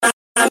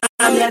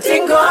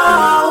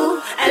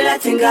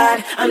letting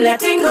God, I'm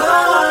letting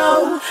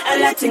go.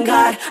 And letting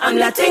God, I'm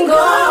letting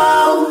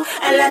go.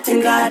 And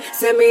letting God,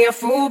 send me a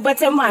fool, but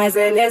I'm wise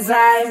in his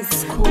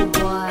eyes. Cool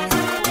boy.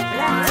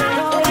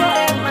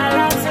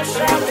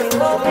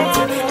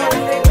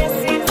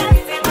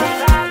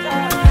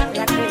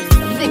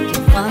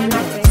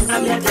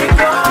 I'm letting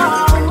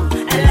go.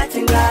 And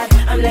letting God,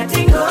 I'm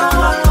letting go.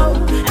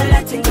 And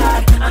letting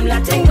God, I'm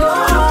letting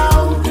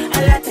go.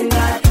 And letting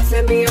God,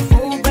 send me a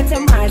fool, but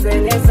I'm wise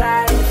in his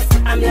eyes.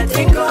 I'm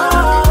letting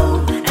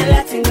go. And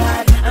letting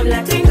God, I'm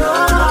letting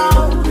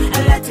go.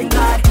 And letting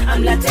God,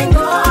 I'm letting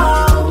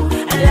go.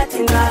 And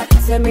letting God,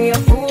 send me a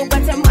fool,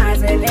 but I'm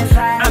wise in his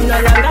eyes. I'm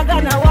no longer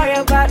gonna worry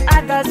about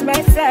others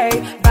may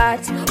say, but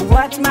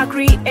what my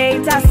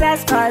creator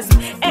says, cause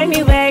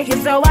anyway,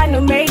 he's the one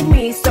who made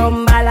me. So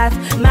my life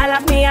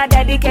me I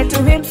dedicate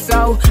to him.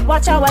 So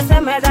watch how I say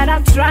me that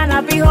I'm trying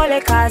to be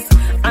holy, cause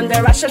I'm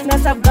the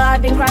righteousness of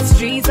God in Christ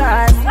Jesus.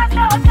 Watch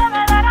how I say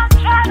me that I'm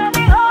trying to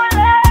be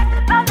holy,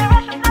 I'm the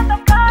righteousness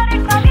of God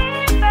in Christ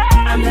Jesus.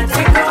 I'm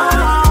letting go,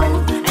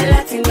 and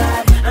letting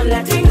God, I'm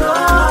letting go,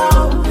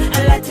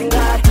 and letting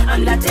God,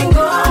 I'm letting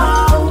go,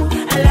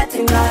 and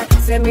letting God,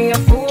 send me a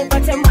fool,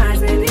 but I'm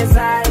wise in his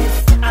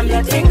eyes. I'm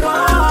letting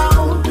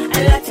go,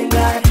 and letting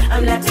God,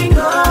 I'm letting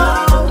go,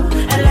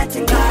 and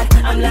letting God,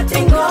 I'm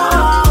letting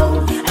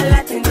go, and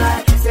letting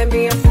God, send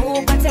me a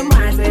fool, but I'm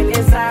wise in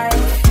his eyes.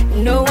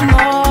 No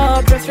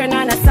more brethren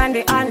on a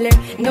Sunday only.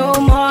 No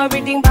more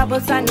reading Bible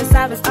Sunday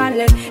service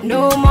only.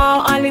 No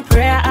more only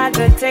prayer at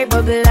the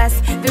table.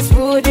 Bless this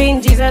food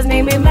in Jesus'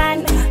 name,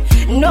 amen.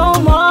 No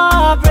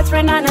more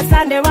brethren on a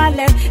Sunday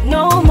only.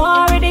 No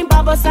more reading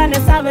Bible Sunday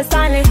service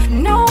only.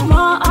 No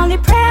more only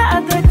prayer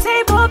at the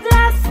table.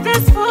 Bless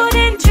this food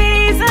in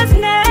Jesus'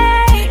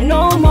 name.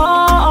 No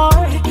more,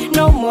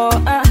 no more,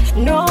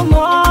 no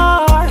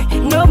more,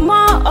 no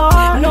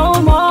more, no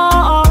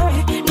more,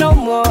 no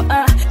more.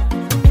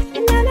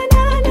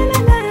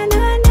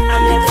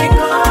 I'm letting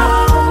go,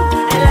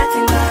 and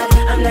letting God,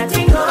 I'm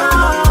letting go,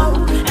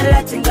 and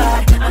letting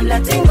God, I'm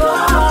letting go,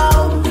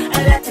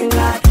 and letting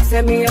God,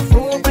 send me a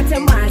fool, but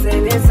I'm wise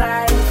in his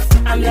eyes.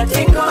 I'm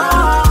letting go,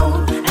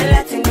 and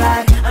letting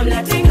God, I'm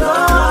letting go,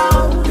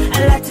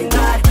 and letting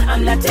God,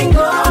 I'm letting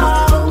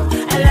go,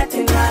 and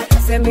letting God,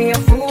 send me a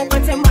fool,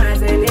 but I'm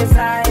wise in his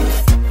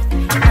eyes.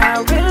 I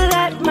will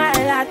let my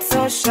light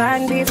so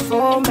shine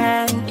before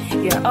men,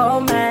 yeah, oh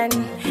man,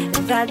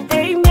 that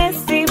they may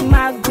see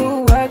my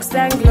good works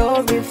and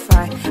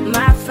glorify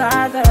my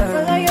Father.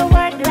 Follow your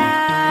word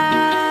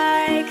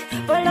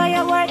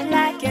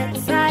like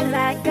it's not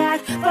like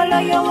that. Follow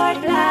your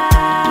word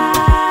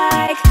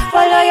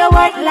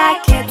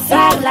like it's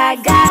not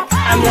like that.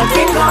 I'm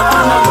letting go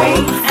my way,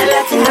 and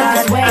letting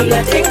God's way. I'm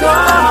letting go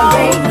my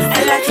way,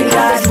 and letting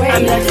God's way.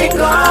 I'm letting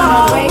go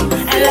my way,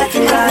 and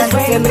letting God's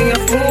way. Send me a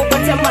fool,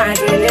 but I'm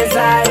wise in his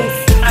eyes.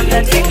 I'm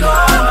letting go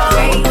my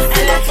way,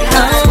 and letting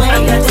God's way.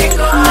 I'm letting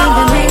go my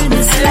way, and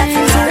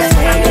letting God's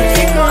way. I'm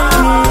letting go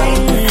my way,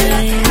 and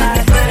letting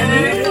God's way.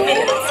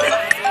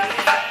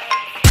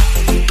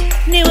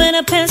 Niwe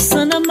na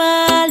pesa na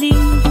mali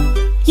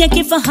ya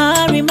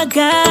kifahari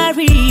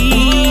magari,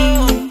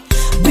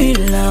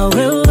 bila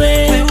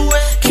wewe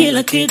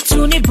kila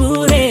kitu ni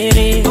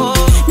bure.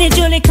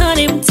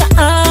 Nijulikane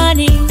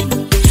mtaani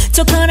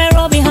toka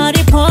Nairobi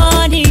hadi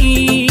Pwani,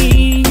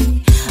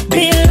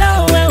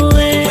 bila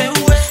wewe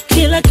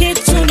kila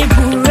kitu ni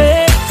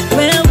bure.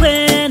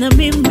 Wewe na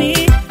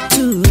mimi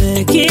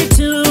tuwe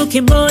kitu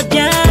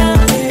kimoja.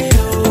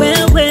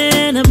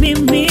 Wewe na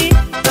mimi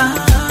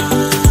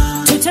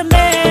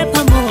tutembee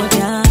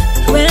pamoja.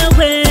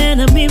 Wewe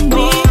na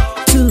mimi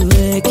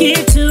tuwe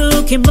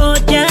kitu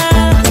kimoja.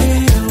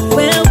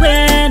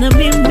 Wewe na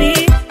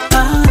mimi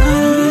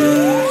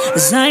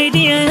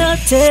zaidi ya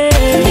yote.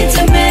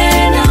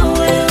 Nitembee na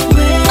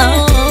wewe,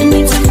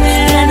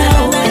 nitembee na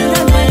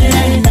wewe,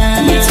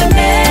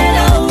 nitembee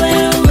na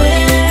wewe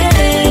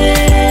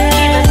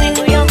kila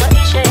siku ya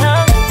maisha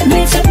yangu.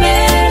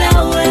 Nitembee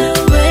na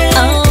wewe,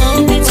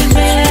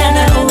 nitembee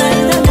na wewe,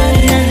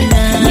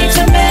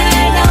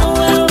 nitembee na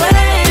wewe.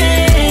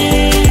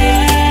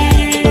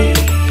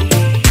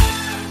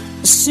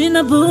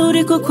 Sina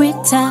budi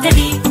kukuita,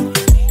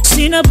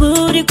 sina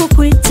budi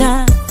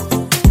kukuita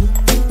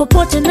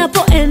popote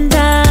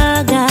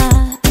napoendaga,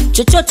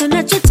 chochote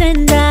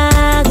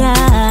nachotendaga,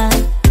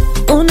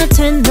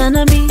 unatenda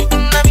nami,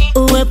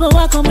 uwepo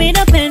wako mimi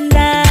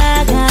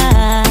napendaga,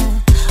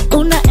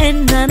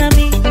 unaenda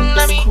nami,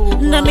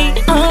 nami,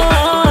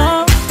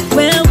 oh,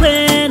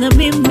 wewe na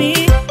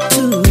mimi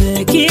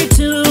tuwe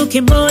kitu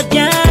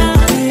kimoja.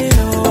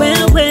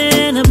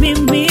 Wewe na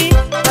mimi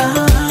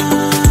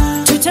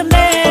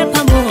tutembee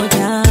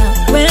pamoja.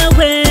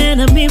 Wewe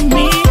na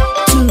mimi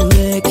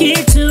tuwe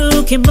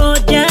kitu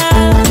kimoja.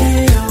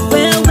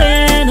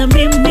 Wewe na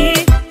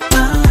mimi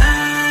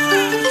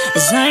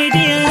zaidi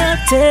ya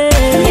yote.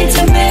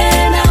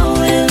 Nitembee na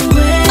wewe,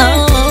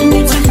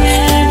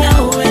 nitembee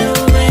na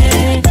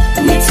wewe,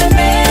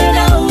 nitembee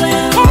na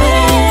wewe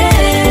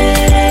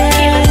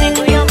kila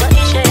siku ya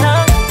maisha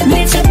yangu.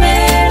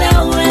 Nitembee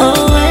na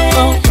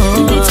wewe,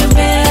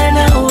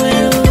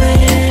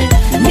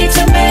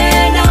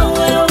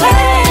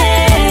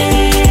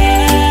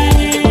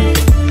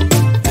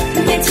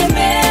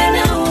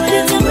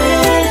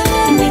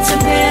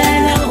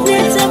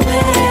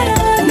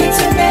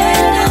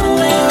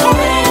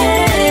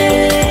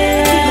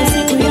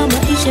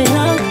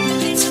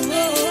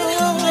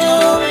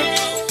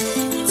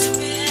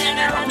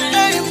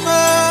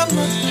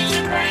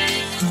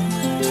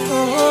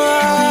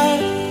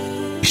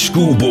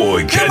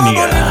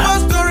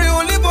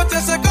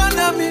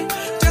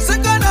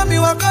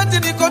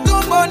 wakati niko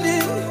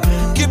tumboni,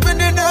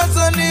 kipindi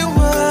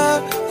nazaliwa,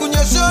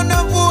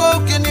 kunyeshana mvua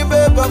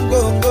ukinibeba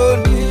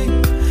mgongoni.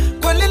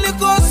 Kweli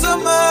nilikosa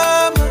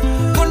mama,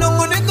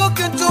 kunungunika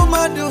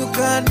ukituma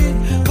dukani,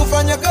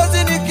 kufanya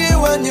kazi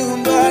nikiwa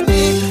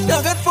nyumbani, na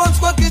headphones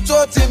kwa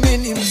kichwa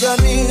mimi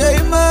mzani. Hey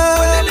mama,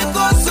 kweli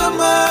nilikosa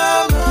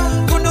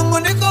mama,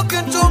 kunungunika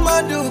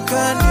ukituma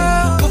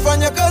dukani,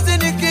 kufanya kazi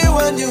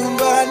nikiwa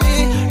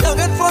nyumbani, na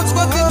headphones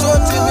kwa kichwa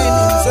mimi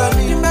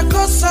mzani.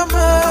 Nimekosa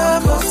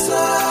mama,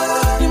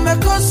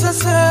 nimekosa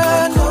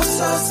sana,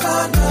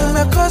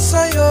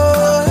 nimekosa yo,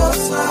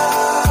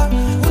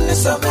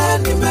 unisamehe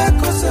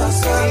nimekosa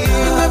sana,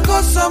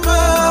 nimekosa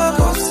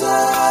mama,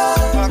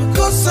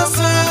 nimekosa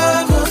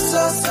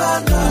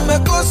sana,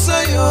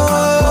 nimekosa yo,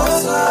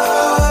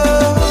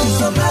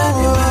 unisamehe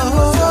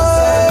nimekosa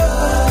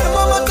sana.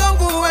 Mama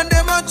tangu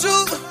uende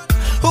machu,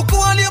 huku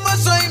hali ya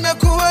maisha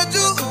imekuwa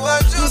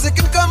juu,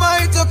 muziki kama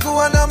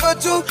itakuwa namba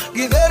 2,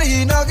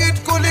 githeri ina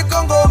hit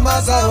kuliko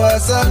ngoma za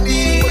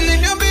wasanii.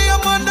 Uliniambia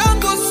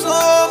mwanangu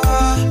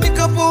soma,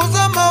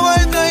 nikapuuza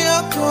mawaidha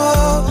yako,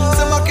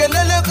 sema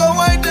kelele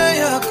kawaida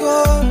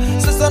yako,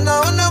 sasa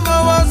naona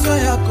mawazo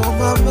yako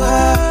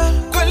mama.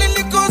 Kweli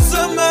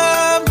nilikosa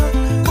mama,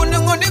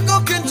 kunungunika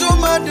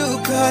ukituma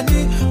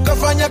dukani,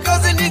 kafanya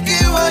kazi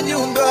nikiwa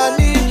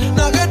nyumbani,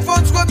 na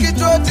headphones kwa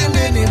kichwa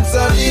mimi ni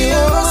msanii.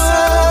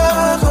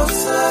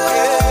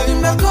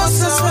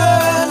 Nimekosa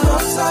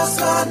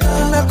sana,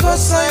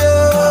 nimekosa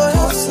yo,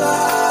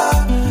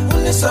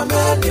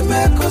 unisamehe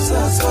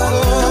nimekosa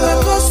sana,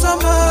 nimekosa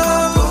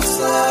mama,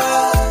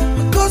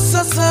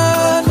 nimekosa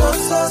sana,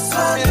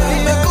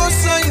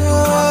 nimekosa yo,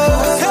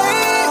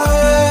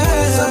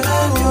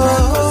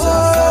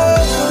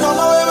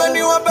 mama wewe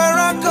ni wa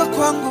baraka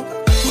kwangu,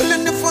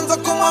 ulinifunza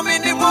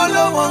kumwamini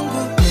Mola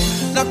wangu.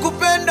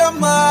 Nakupenda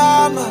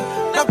mama,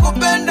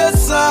 nakupenda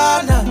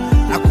sana,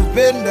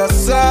 nakupenda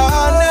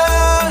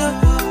sana.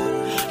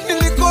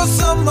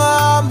 Nilikosa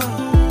mama,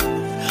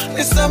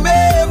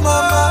 nisamehe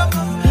mama,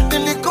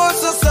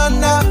 nilikosa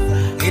sana,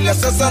 ila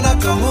sasa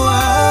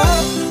natamua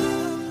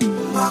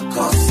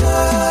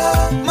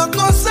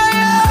makosa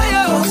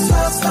ya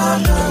makosa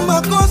sana,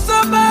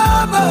 makosa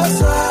mama,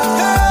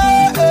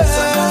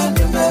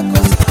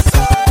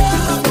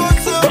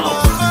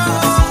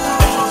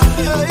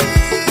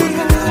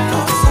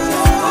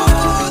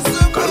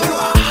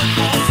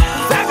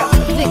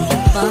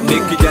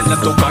 nikijana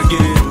toka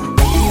game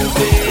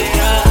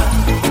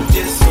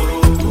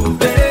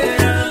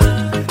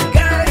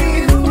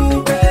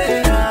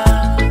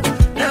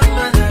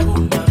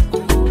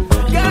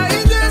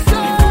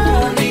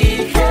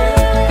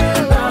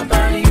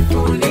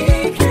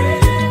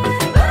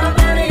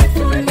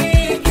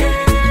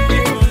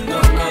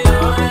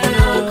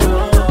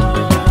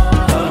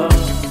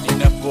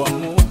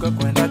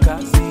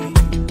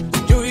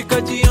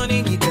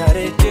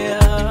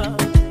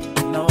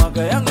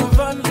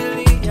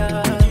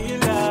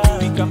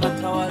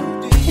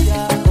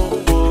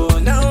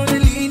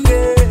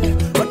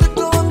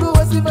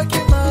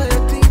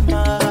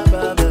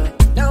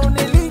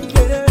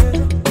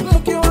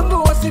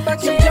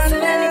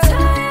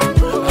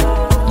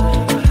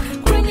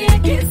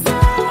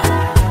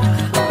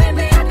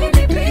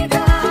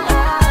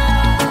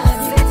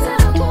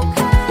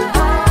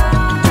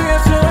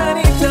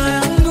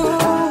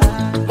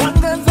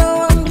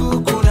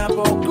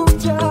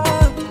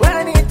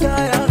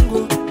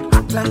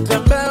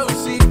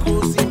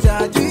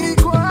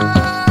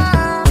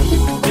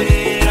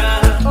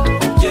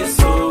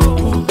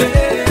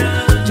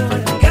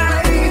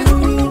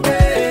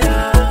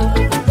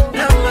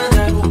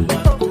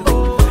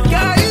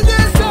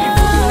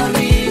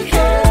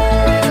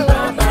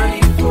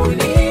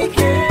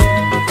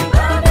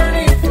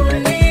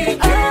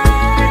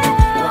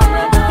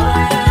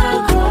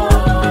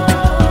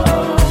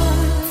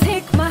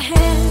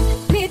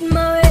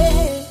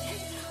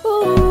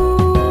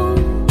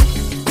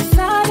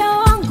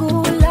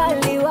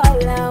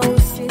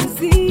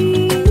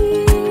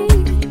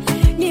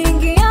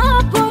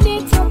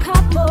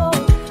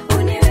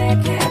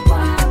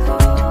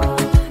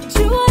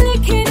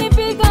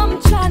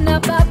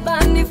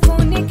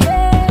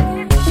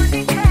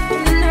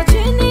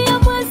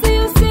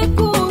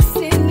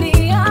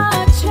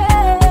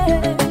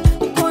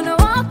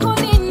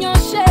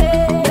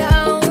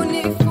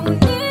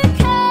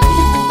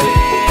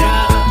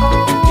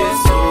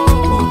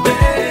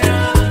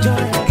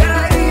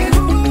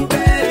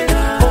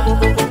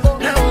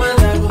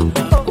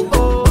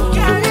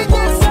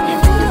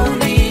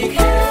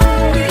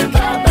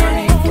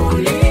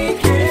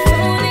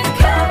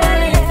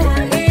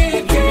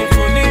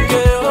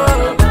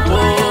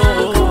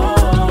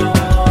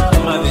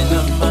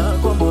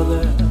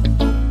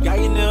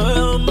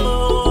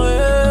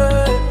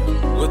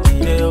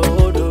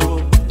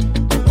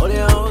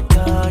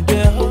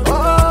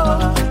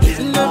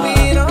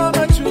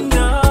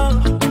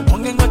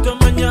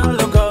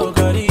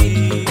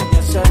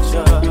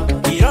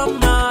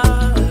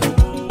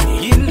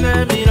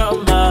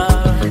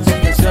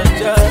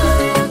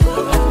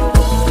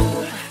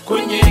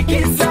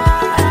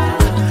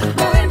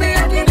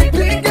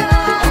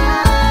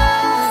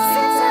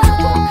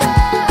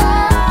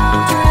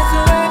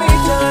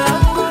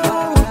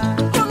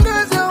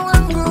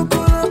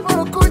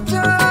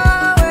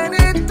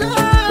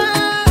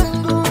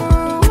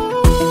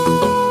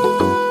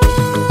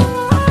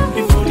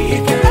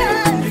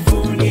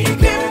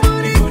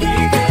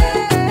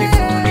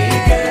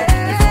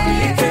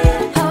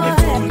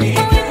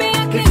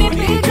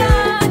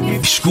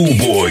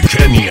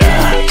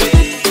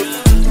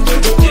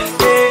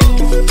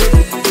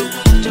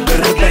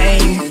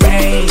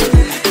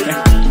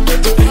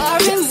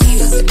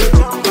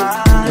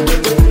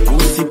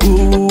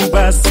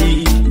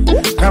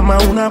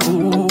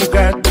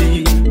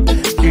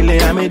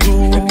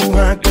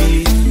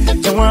haki,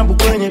 jawabu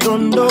kwenye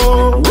dondo.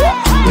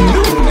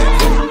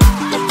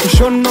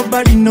 Sure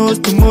nobody knows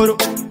tomorrow.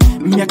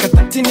 Miaka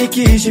 30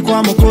 nikiishi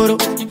kwa mokoro.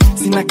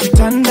 Sina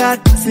kitanda,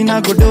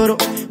 sina godoro.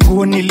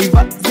 Nguo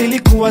niliva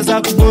zilikuwa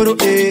za kuboro.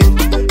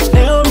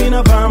 Leo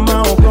minavaa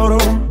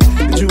maokoro.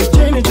 Juu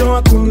chini jo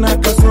hakuna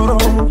kasoro.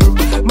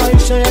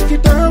 Maisha ya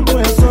kitambo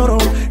ya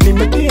soro.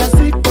 Nimetia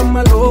sifa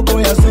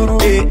malogo ya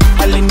soro.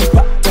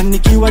 Alinipata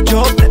nikiwa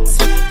jobless.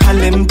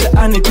 Pale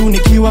mtaani tu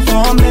nikiwa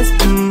formless.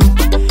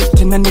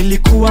 Tena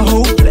nilikuwa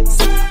hopeless.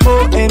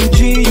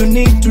 OMG you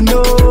need to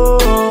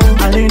know.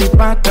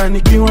 Alinipata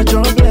nikiwa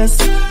jobless.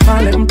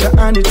 Pale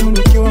mtaani tu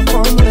nikiwa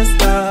formless.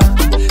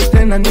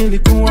 Tena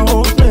nilikuwa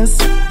hopeless.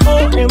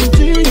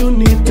 OMG you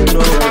need to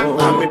know.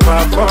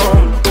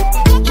 Ameperform.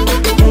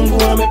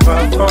 Mungu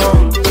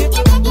ameperform.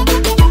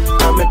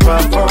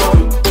 Ameperform.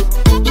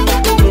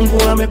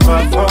 Mungu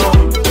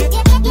ameperform.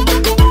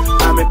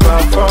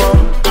 Ameperform.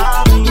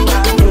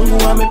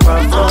 Mungu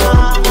ameperform.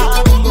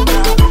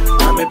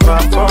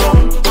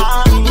 Ameperform.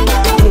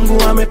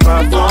 Mungu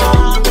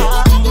ameperform.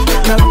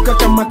 Naruka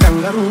kama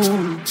kangaroo.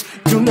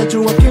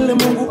 Tunajua kile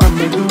Mungu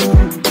amedu.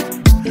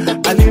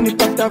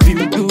 Alinipata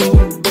viudu.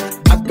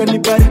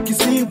 Akanibariki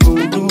si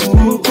vudu.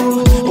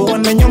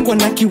 Wananyongwa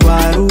na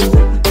kiwaru.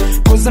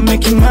 Cause I'm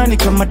making money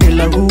kama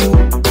Delaru.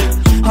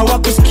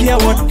 Hawakusikia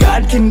what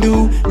God can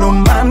do. No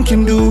man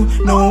can do.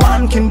 No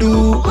one can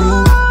do.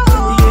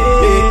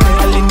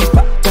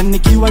 Alinipata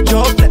nikiwa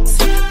jobless.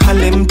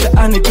 Pale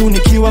mtaani tu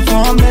nikiwa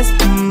formless.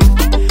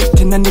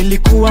 Tena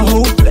nilikuwa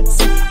hopeless.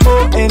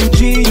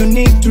 OMG you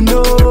need to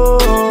know.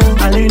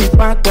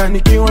 Alinipata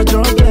nikiwa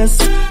jobless.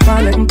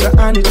 Pale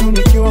mtaani tu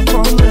nikiwa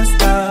formless.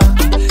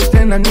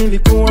 Tena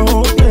nilikuwa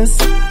hopeless.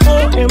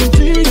 OMG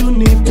you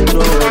need to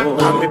know.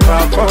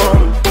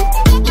 Ameperform.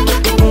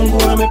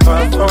 Mungu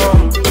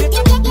ameperform.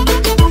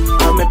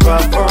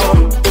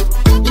 Ameperform.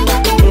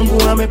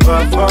 Mungu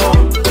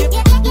ameperform.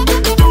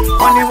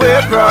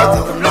 Anyway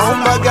brother,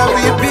 naombaga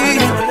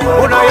vipi?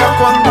 Unaya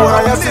kwangu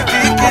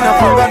hayasikiki.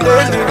 Nafunga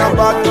ndeni na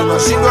bado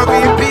nashindwa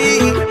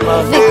vipi?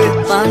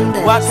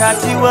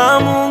 Wakati wa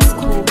Mungu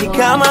ni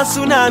kama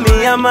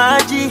tsunami ya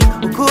maji.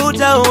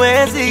 Ukuta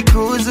huwezi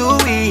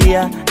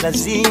kuzuia,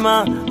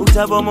 lazima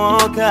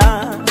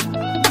utabomoka.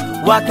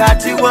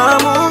 Wakati wa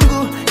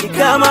Mungu ni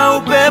kama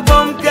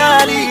upepo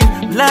mkali.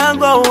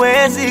 Mlango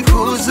huwezi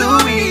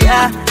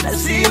kuzuia,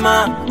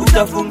 lazima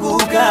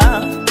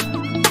utafunguka.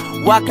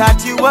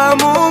 Wakati wa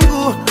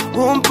Mungu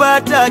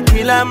humpata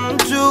kila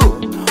mtu.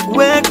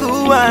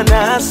 Wekuwa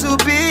na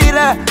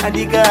subira,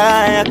 andika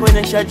haya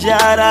kwenye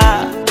shajara.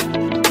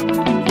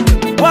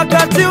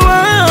 Wakati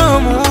wa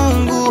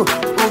Mungu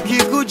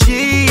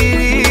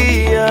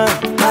ukikujilia,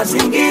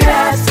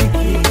 mazingira si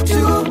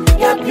kitu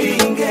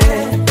yapinge.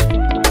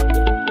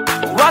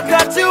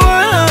 Wakati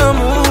wa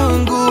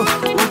Mungu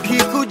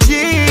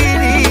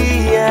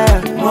ukikujilia,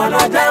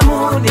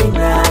 mwanadamu ni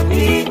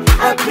nani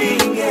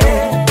apinge?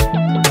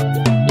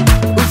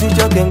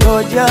 Usichoke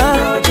ngoja,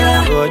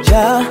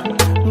 ngoja,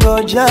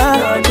 ngoja,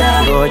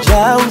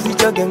 ngoja,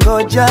 usichoke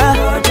ngoja,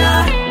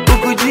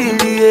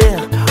 ukujilie,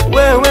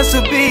 wewe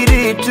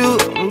subiri tu,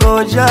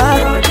 ngoja,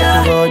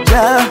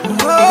 ngoja,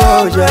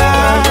 ngoja,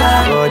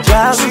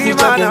 ngoja,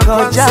 usichoke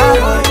ngoja,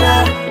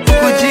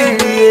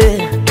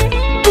 ukujilie.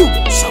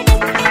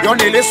 Yo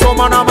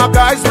nilisoma na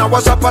magays na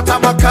washapata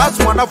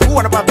makazi. Wanafu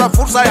wanapata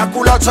fursa ya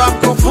kula cha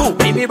mkufu.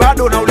 Mimi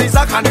bado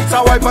nauliza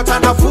kanisa waipata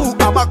nafuu.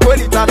 Ama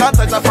kweli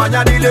talanta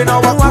itafanya nile na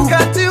wakuu.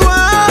 Wakati wa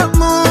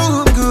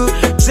Mungu,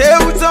 je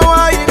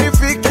utawahi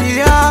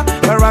nifikia?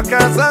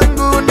 Baraka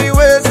zangu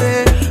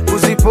niweze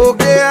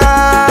kuzipokea.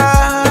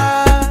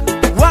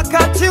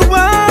 Wakati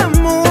wa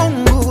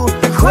Mungu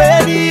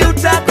kweli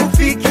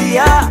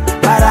utakufikia.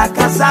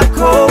 Baraka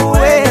zako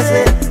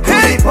uweze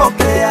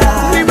kuzipokea.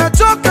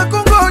 Nimechoka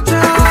kungoja.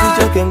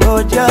 Usichoke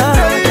ngoja,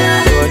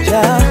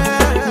 ngoja,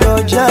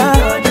 ngoja,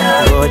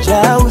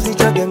 ngoja,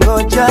 usichoke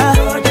ngoja,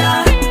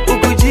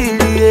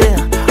 ukujilie,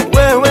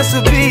 wewe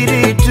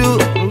subiri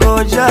tu,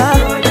 ngoja,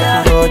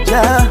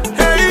 ngoja,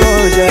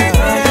 ngoja,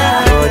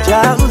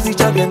 ngoja,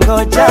 usichoke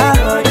ngoja,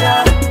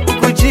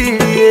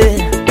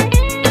 ukujilie.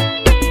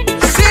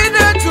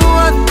 Sina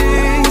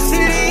tuani,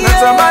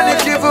 natamani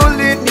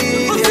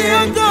kivulini,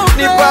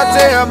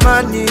 nipate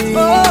amani.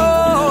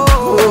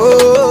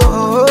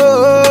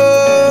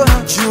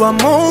 Jua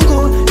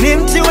Mungu ni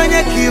mti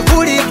wenye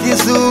kivuli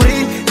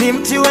kizuri, ni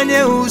mti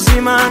wenye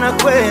uzima na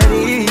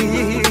kweli.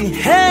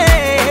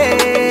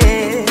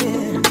 Hey.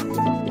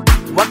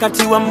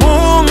 Wakati wa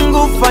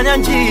Mungu fanya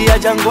njia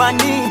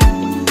jangwani,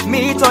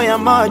 mito ya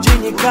maji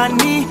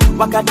nyikani.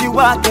 Wakati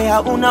wake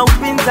hauna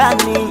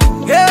upinzani.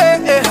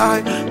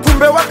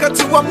 Kumbe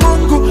wakati wa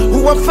Mungu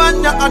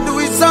huwafanya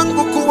adui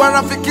zangu kuwa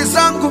rafiki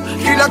zangu.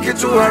 Kila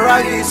kitu wa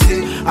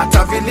rahisi,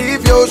 hata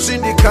vilivyo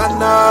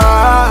shindikana.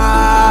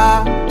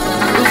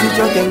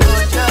 Usichoke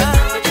ngoja,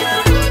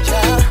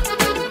 ngoja,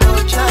 ngoja,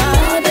 ngoja,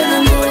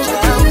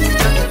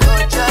 usichoke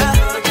ngoja,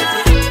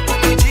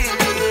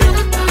 ukujilie,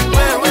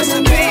 wewe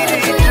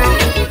subiri tu,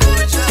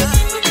 ngoja,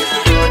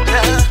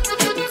 ngoja,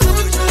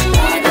 ngoja,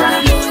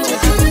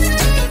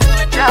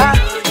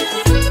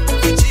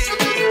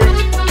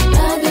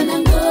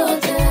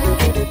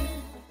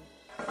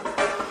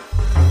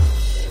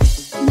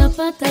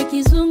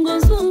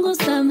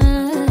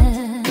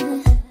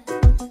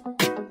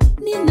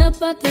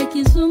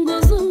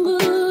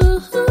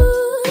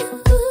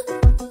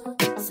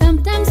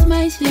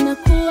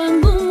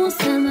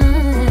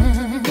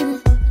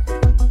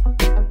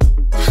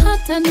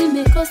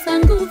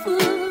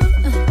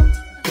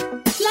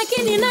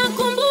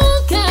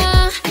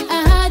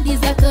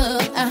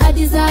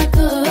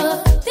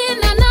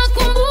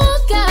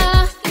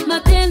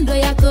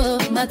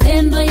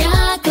 matendo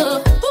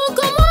yako.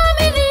 Uko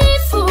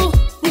mwaminifu,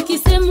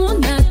 ukisema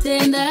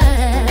unatenda.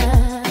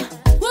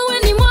 Wewe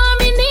ni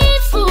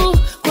mwaminifu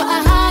kwa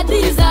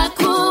ahadi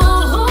zako.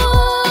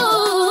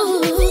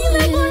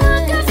 Zile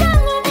baraka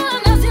zangu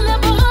Bwana, zile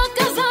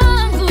baraka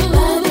zangu.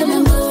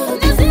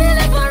 Na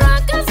zile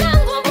baraka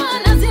zangu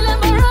Bwana, zile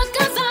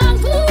baraka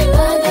zangu.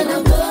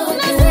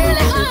 Na zile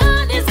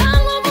ahadi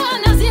zangu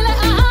Bwana, zile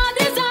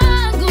ahadi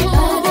zangu.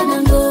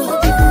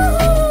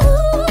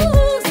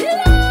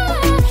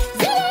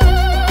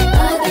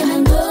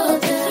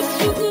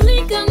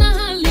 Shughulika na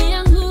hali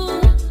yangu.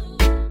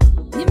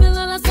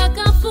 Nimelala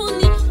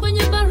sakafuni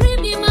kwenye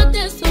baridi,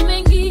 mateso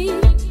mengi.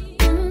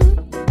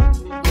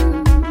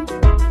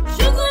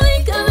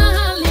 Shughulika na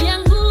hali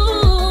yangu.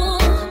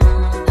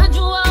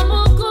 Najua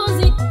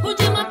Mwokozi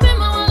huja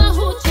mapema wala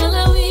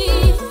huchelewi.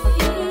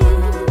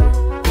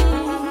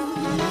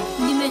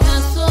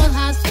 Nimehaswa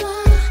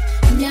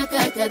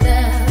miaka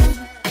kadhaa.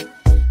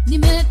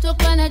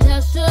 Nimetoka na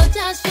jasho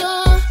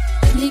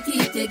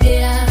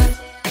nikitegea.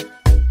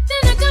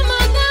 Tena kama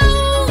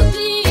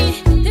Daudi,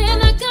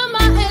 tena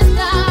kama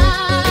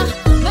Esther.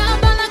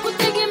 Baba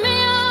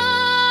nakutegemea,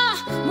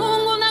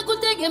 Mungu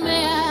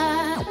nakutegemea.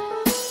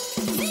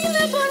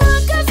 Zile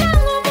baraka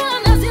zangu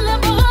Bwana, zile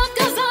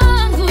baraka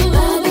zangu.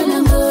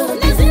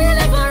 Na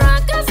zile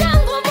baraka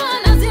zangu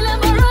Bwana, zile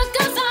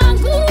baraka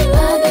zangu.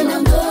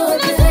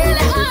 Na zile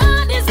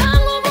ahadi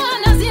zangu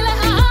Bwana, zile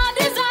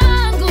ahadi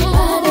zangu.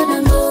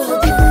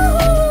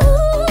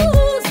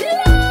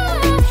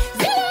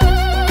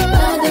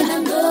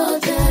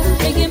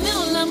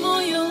 Tegemeo la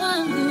moyo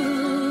wangu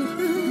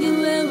ni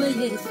wewe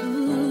Yesu.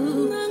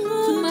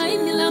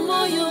 Tumaini la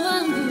moyo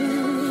wangu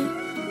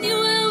ni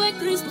wewe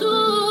Kristo.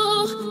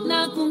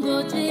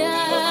 Nakungojea,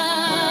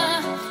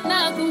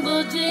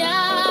 nakungojea,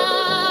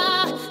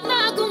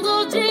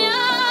 nakungojea,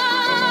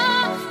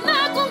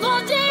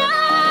 nakungojea.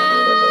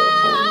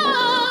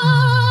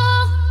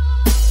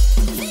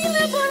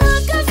 Zile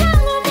baraka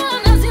zangu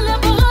Bwana, zile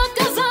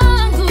baraka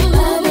zangu.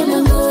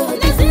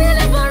 Na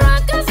zile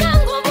baraka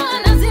zangu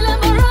Bwana, zile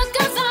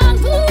baraka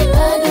zangu. Na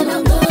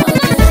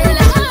zile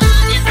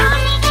ahadi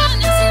zangu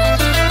Bwana, zile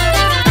ahadi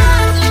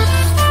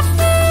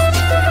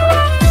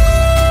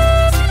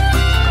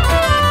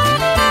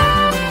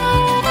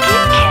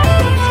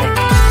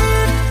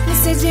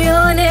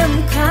Nisijione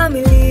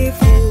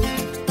mkamilifu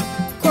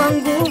kwa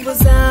nguvu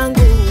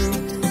zangu,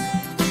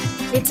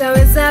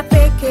 nitaweza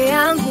peke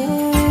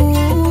yangu.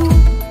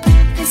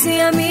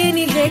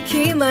 Nisiamini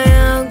hekima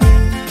yangu,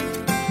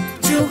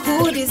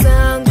 juhudi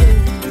zangu,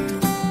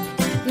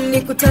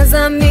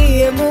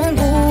 nikutazamie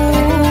Mungu.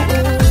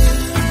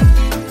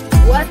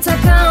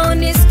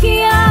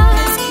 Watakaonisikia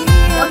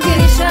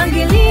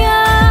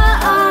wakinishangilia,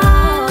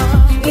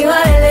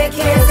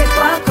 niwaelekeze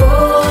kwako.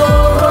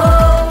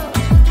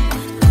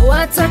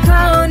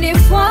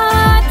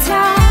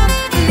 Watakaonifuata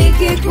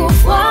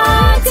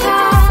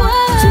nikikufuata,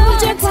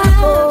 tuje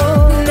kwako.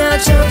 Na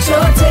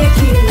chochote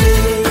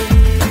kile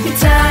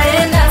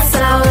kitaenda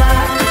sawa.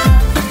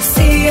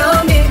 Sio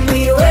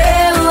mimi,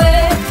 wewe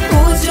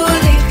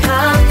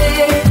ujulikane.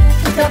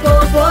 Na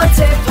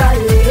popote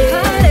pale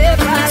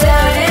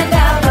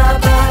kitaenda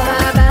Baba.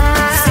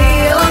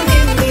 Sio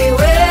mimi,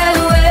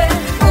 wewe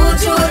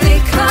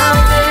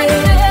ujulikane.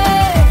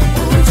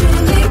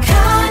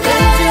 Ujulikane,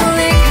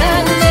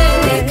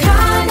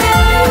 ujulikane,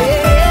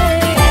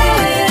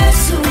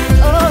 Yesu.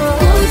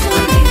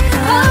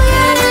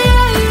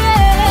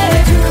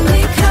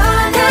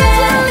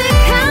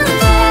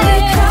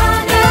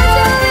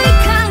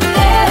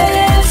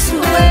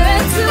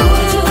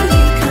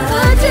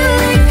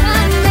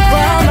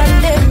 Kwa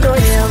maneno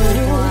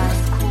yangu,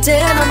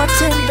 tena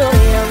matendo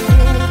yangu,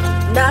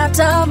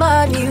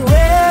 natamani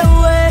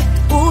wewe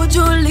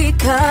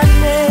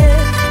ujulikane.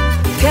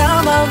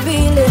 Kama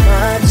vile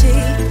maji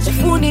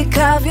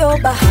ufunikavyo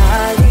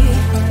bahari,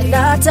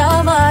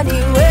 natamani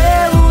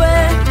wewe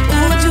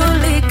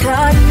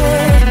ujulikane.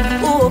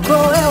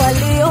 Uokoe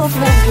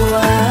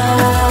waliofungwa,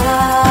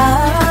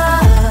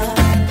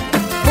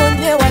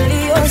 ponye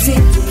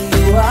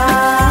waliozidiwa,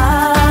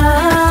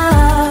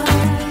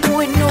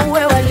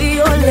 uinue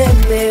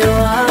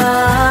waliolemewa.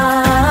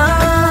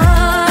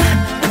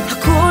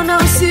 Hakuna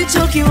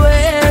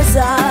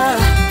usichokiweza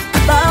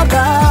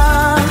Baba.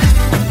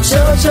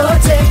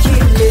 Chochote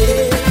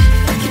kile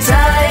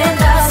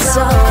kitaenda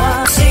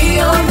sawa.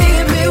 Sio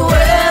mimi,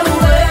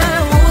 wewe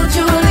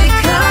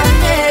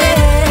ujulikane.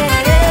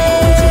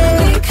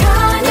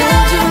 Ujulikane,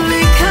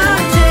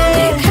 ujulikane.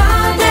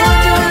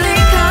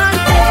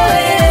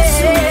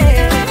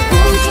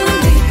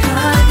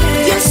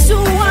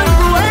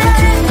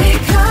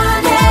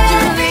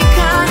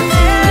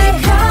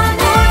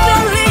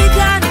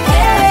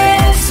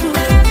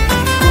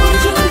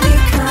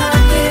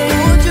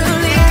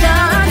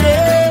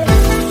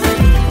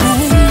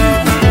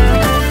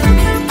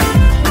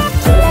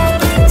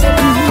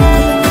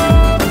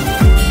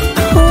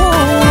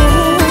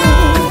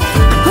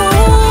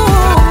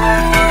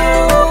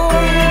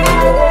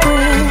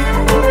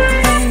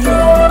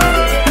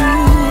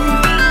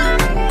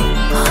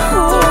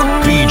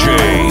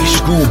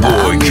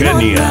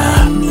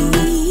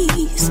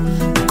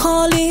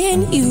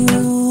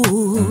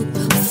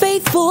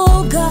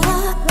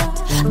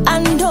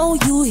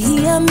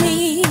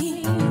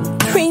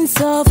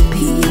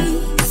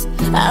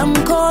 I'm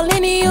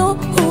calling you,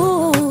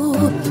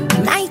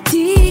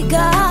 mighty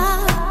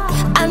God.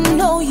 I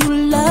know you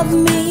love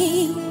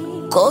me,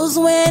 'cause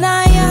when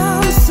I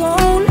am so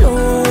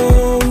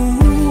low,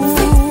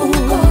 faithful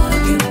God,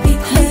 you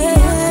pick me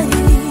up.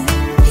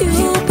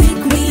 You pick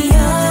me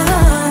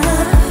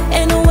up.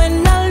 And when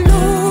I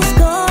lose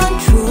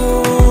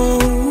control,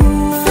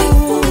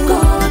 faithful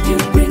God, you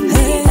bring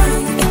me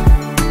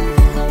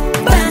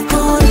back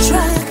on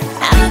track.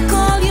 I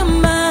call you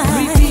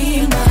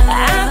mine. I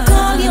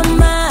call you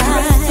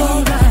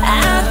mine. I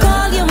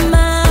call you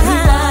mine.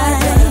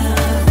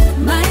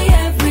 My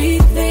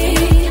everything.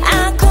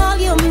 I call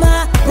you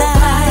mine.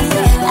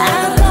 I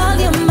call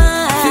you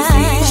mine.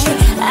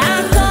 I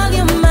call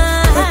you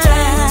mine.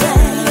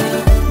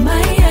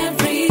 My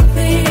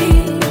everything.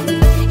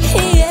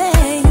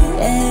 Yeah.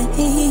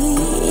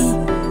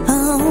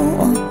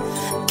 Oh,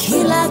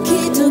 kila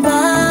kitu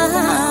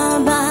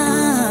baba.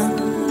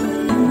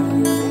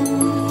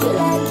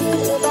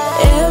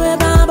 Ewe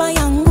baba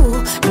yangu,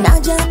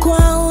 naja kwa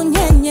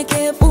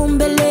unyenyekevu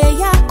mbele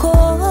yako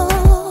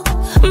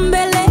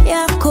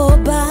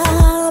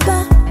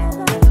baba.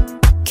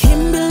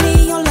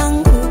 Kimbilio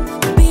langu,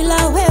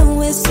 bila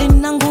wewe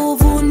sina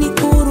nguvu,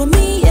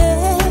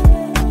 nihurumie,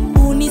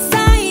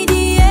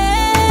 unisaidie,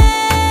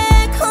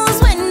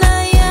 'cause when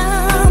I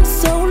am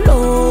so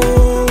low,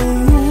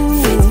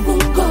 faithful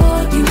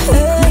God, you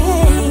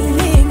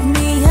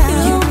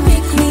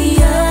pick me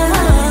up.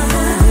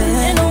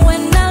 And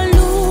when I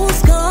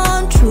lose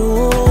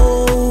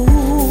control,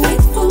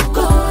 faithful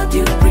God,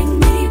 you bring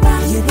me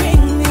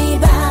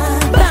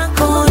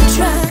back on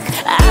track.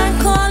 I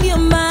call you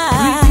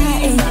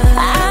mine. I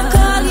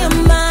call you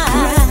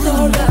mine.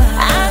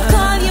 I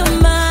call you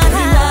mine.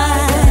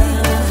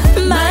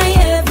 My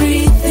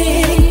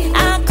everything. I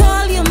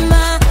call you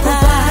mine.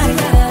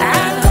 I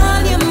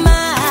call you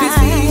mine.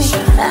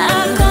 I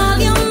call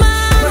you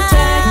mine.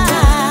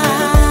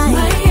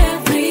 My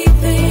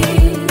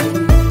everything.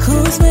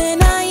 'Cause when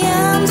I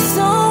am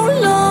so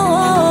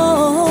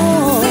low,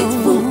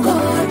 faithful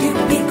God, you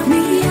pick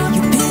me up.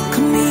 You pick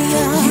me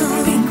up. You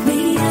pick me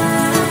up.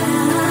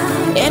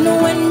 And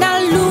when I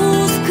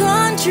lose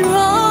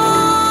control,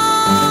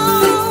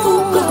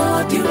 faithful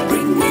God, you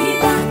bring me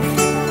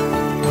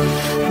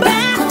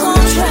back on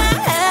track.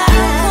 I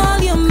call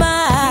you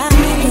mine.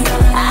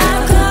 I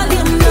call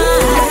you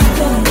mine.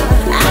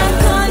 I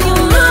call you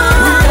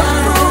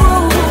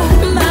mine.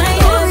 My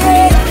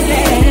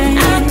everything. I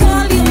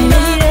call you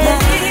mine.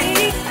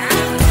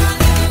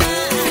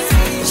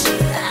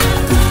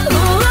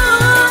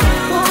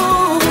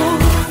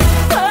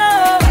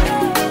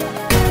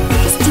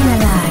 Still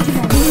alive.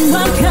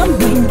 Mwaka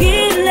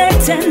mwingine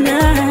tena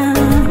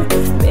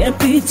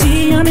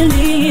mepitia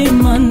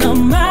milima na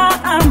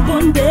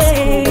mabonde,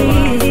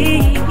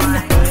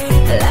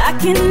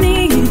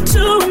 lakini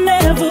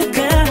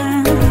tumevuka,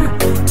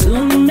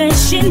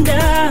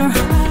 tumeshinda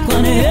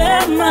kwa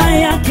neema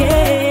yake.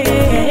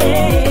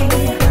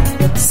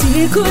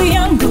 Siku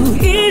yangu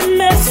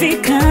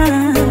imefika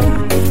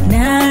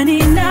na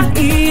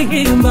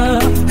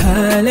ninaimba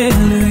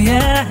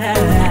haleluya.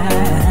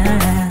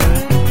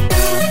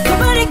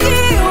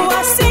 Kubarikiwa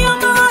sio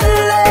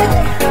mole,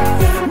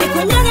 ni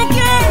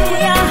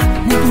kunyenyekea,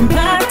 ni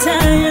kumpata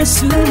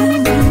Yesu,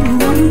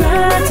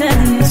 kumpata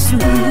Yesu.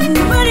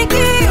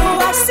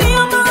 Kubarikiwa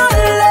sio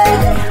mole,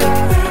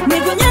 ni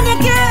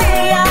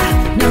kunyenyekea,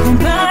 ni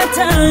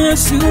kumpata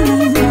Yesu.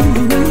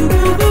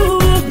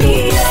 Ni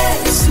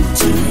Yesu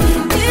tu,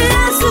 ni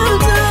Yesu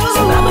tu,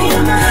 sababu ya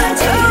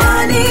maji,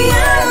 ni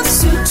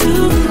Yesu tu.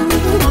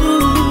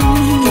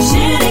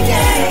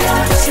 Kisherekea,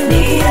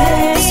 ni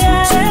Yesu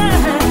tu.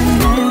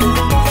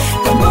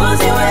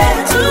 Kombozi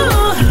wetu,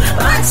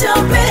 wacha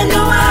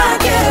upendo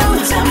wake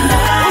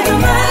utambaye.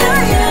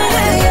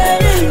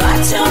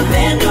 Wacha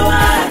upendo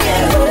wake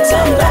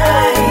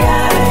utambaye.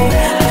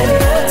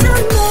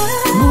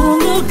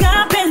 Mungu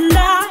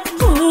kapenda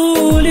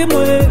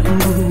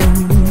ulimwengu,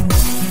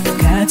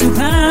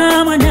 katupa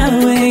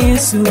mwanawe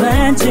Yesu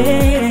aje,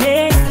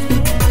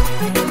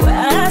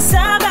 kwa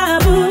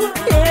sababu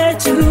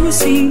yetu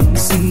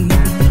sisi,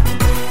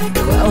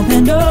 kwa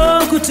upendo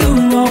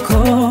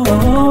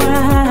kutuokoa,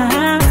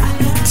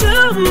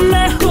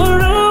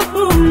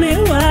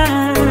 tumehurumiwa.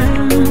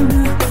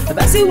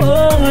 Basi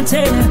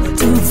wote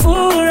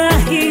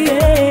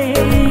tufurahie.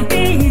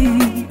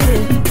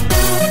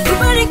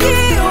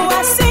 Kubarikiwa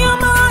sio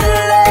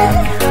mole,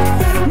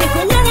 ni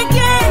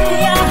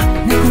kunyenyekea,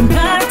 ni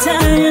kumpata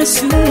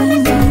Yesu.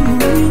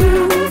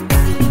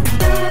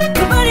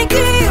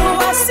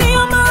 Kubarikiwa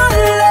sio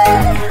mole,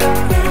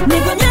 ni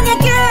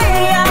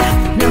kunyenyekea,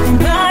 ni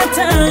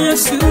kumpata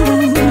Yesu.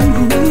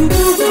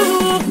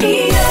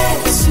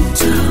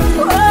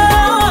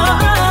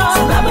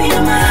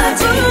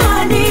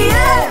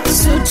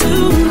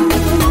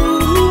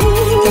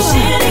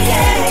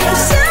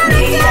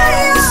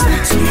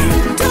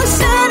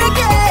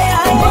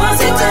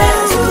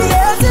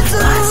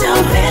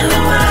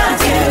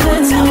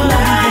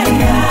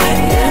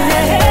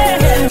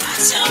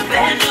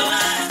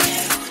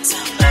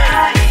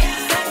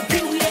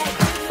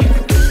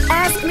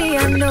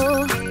 I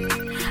know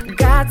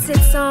God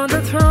sits on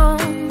the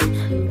throne.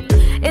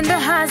 In the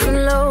highs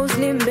and lows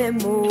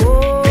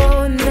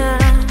nimemuona,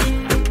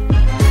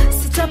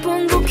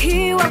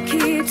 sitapungukiwa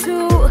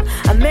kitu,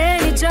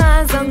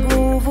 amenijaza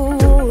nguvu,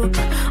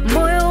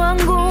 moyo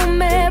wangu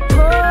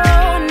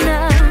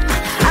umepona.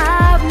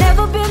 I've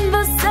never been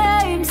the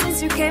same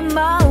since you came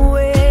my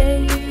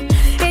way.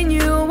 In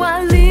you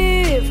I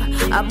live,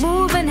 I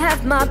move and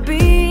have my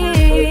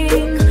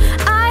being.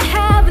 I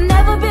have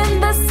never been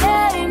the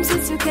same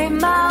since you came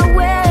my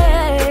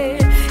way.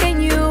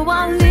 In you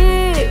I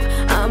live,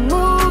 I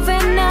move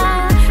and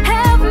I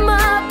have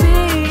my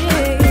being.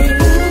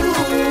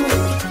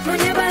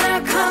 Mwenye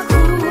baraka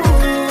kuu,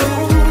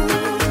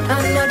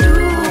 anadu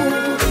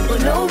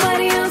what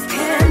nobody else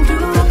can do,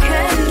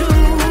 can do.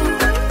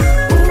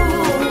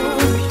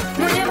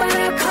 Mwenye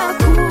baraka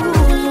kuu,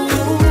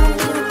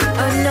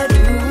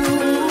 anadu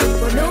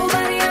what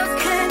nobody else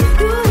can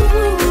do.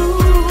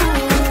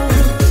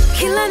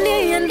 Kila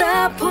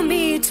niendapo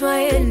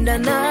mitwaenda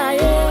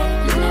naye,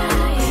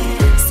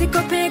 siko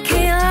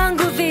peke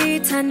yangu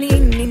vita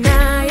nini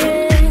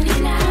naye,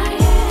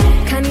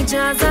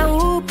 kanijaza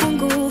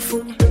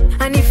upungufu,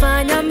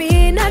 anifanya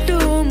mina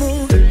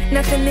dumu.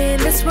 Nothing in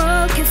this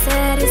world can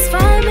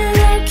satisfy me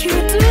like you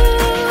do.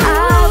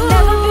 I've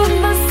never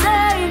been the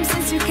same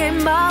since you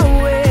came my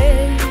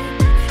way.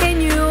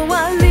 In you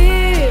I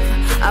live,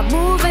 I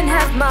move and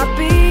have my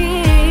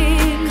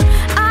being.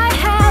 I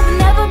have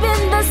never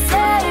been the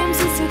same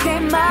since you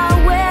came my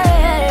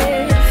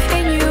way.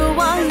 In you I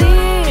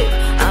live,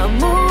 I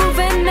move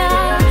and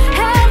I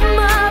have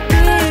my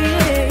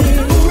being.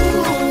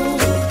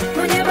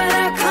 Mwenye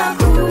baraka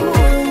kuu,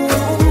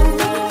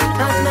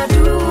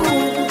 anadu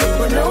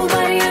what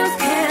nobody else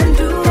can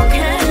do,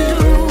 can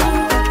do.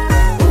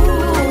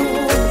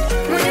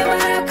 Mwenye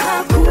baraka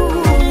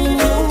kuu,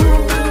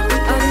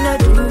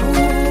 anadu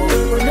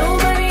what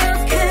nobody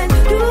else can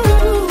do.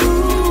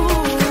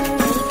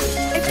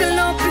 If the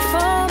Lord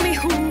before me,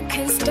 who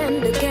can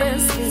stand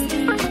against me?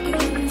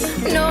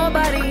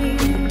 Nobody,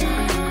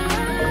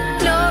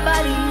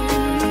 nobody.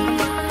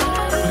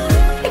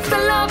 If the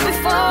Lord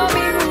before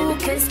me, who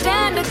can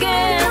stand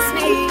against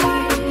me?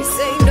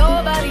 Say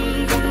nobody,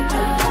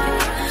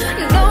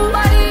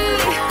 nobody.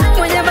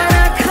 Mwenye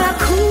baraka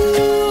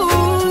kuu,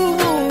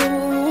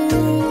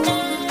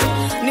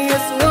 ni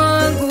Yesu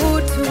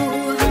wangu tu,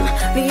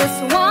 ni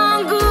Yesu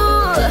wangu.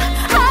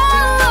 Oh,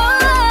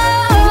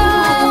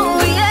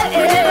 yeah,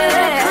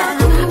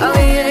 yeah. Oh,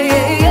 yeah,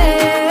 yeah,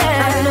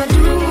 yeah.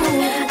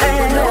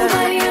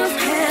 Nobody else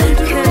can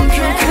do.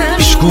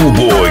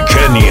 Schoolboy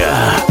Kenya.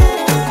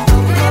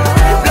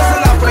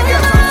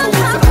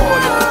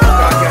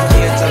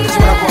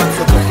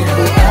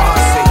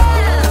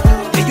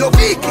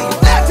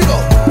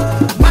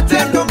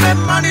 Matendo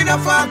mema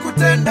ninafaa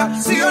kutenda,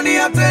 sio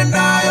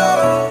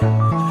niyatendayo.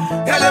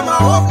 Yale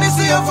maovu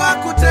nisiyofaa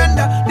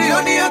kutenda,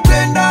 ndio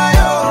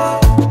niyatendayo.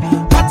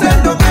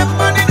 Matendo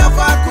mema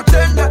ninafaa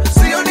kutenda,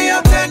 sio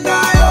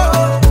niyatendayo.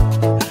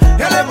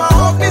 Yale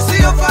maovu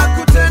nisiyofaa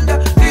kutenda,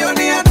 ndio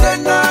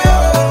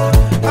niyatendayo.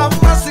 Have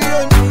mercy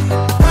on me,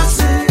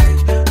 mercy,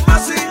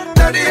 mercy,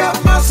 Daddy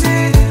have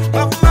mercy.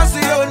 Have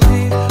mercy on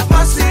me,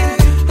 mercy,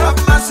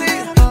 have mercy,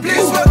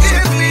 please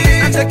forgive me.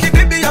 Nacheki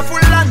bibi ya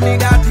fulani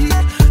daddy,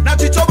 na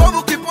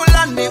chichobovu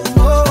kipulani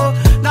uo,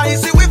 na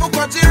isi wivu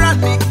kwa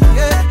jirani,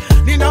 yeah.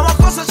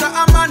 Ninawakosesha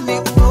amani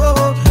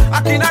uo,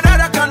 akina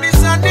dada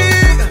kanisani,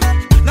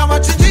 na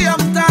machinjia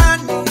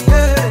mtaani,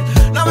 yeah.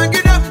 Na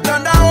wengine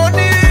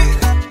mtandaoni,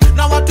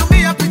 na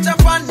watumia picha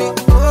fani uo.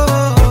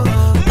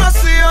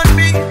 Mercy on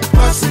me,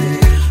 mercy,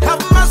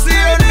 have mercy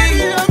on me,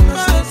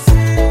 mercy,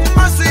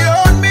 mercy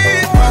on me,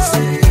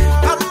 mercy,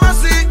 have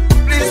mercy,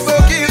 please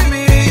forgive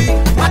me.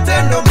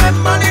 Matendo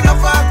mema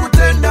ninafaa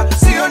kutenda,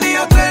 sio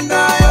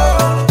niyatendayo.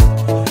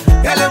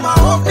 Yale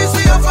maovu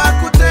nisiyofaa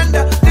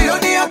kutenda, ndio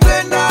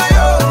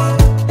niyatendayo.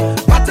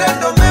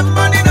 Matendo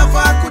mema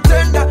ninafaa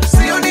kutenda,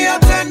 sio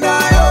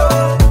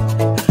niyatendayo.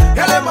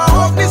 Yale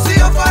maovu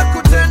nisiyofaa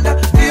kutenda,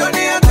 ndio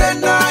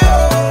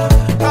niyatendayo.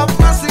 Have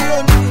mercy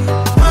on me,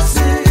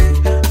 mercy,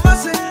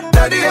 mercy,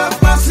 Daddy have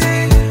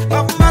mercy.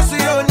 Have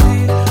mercy on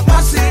me,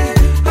 mercy,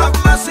 have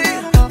mercy,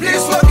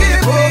 please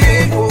forgive me.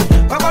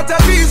 Kama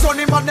tatizo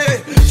ni mane,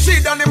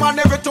 shida ni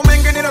mane, vitu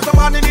mingi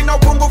ninatamani, nina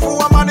upungufu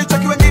wa mani,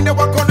 cheki wengine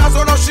wako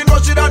nazo na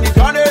shindwa shida ni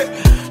gani?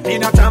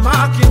 Nina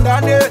tamaa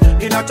kindani,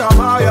 nina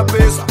tamaa ya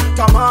pesa,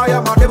 tamaa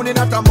ya mademu,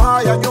 nina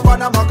tamaa ya nyumba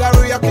na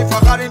magari ya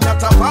kifahari, nina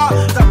tamaa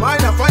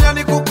inafanya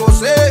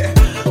nikukose,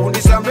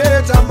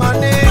 unisamehe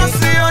tamani.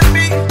 Mercy on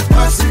me,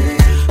 mercy,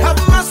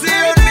 have mercy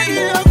on me,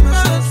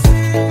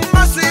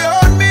 mercy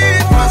on me,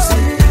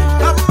 mercy,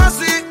 have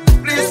mercy,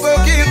 please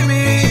forgive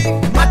me.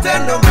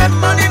 Matendo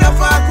mema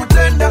ninafaa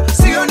kutenda,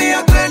 sio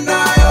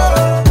niyatendayo.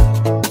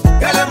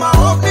 Yale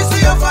maovu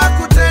nisiyofaa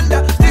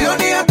kutenda, ndio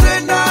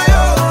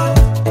niyatendayo.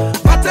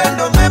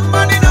 Matendo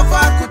mema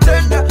ninafaa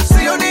kutenda,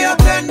 sio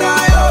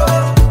niyatendayo.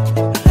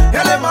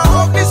 Yale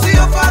maovu nisiyofaa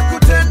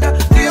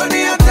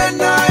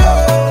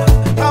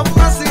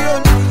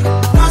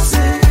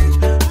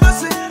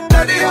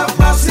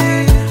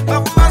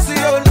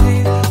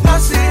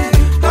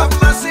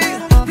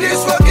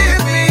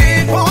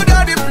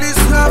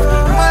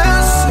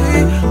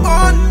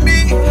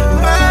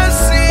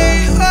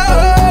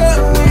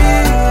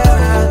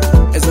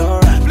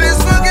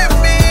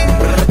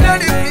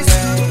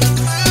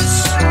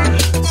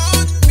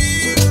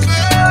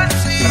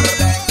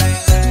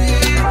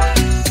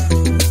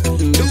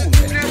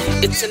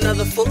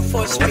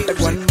What a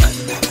one man,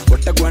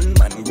 what a one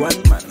man,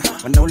 one man.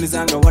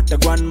 Wanaulizanga what a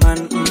one man,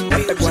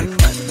 what a one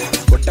man,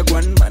 what a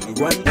one man,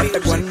 what a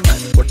one man,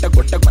 what a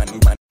man,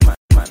 man.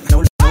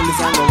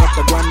 Wanaulizanga what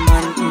a one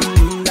man.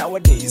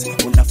 Nowadays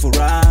una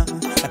furaha,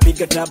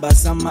 napiga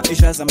tabasama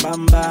isha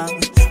sambamba.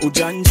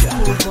 Ujanja,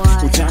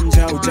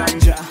 ujanja,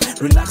 ujanja,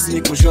 relax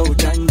ni kusho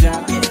ujanja,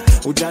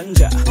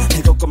 ujanja,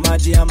 niko kwa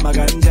maji ya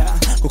maganja,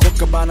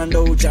 kukoka bana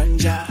ndo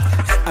ujanja.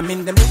 I'm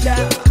in the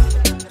middle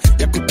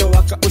ya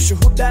kutoa ka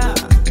ushuhuda.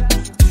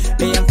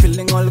 Hey, I'm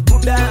feeling all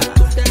good.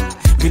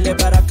 Vile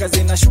baraka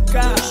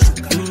zinashuka.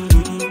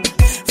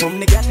 From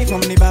ni gani,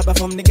 from ni baba,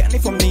 from ni gani,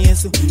 from ni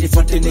Yesu.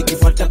 Nifuate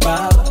nikifuata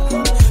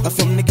baba.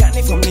 From ni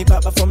gani, from ni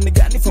baba, from ni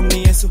gani, from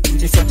ni Yesu.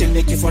 Nifuate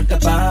nikifuata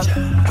baba.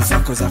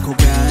 Afako zako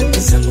gani?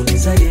 Zangu ni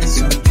za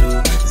Yesu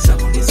tu.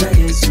 Zangu ni za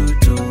Yesu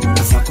tu.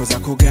 Afako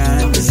zako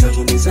gani?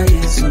 Zangu ni za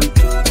Yesu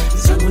tu.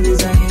 Zangu ni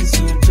za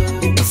Yesu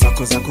tu.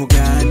 Afako zako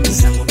gani?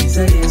 Zangu ni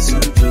za Yesu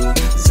tu.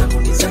 Zangu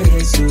ni za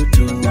Yesu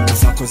tu.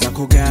 Afako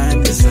zako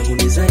gani? Zangu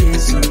ni za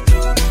Yesu tu.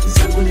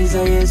 Zangu ni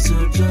za Yesu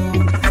tu.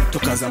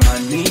 Toka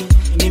zamani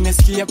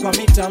nimesikia kwa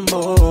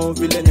mitambo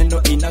vile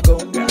neno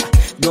inagonga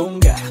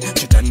gonga.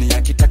 Shetani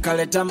akitaka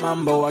leta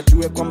mambo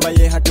wajue kwamba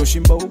ye hatoshi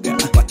mboga.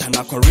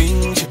 Batana kwa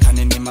ring,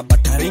 shetani ni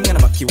mabataring na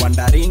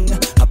makiwandaring.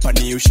 Hapa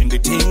ni ushindi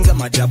things,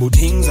 majabu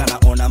things,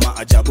 anaona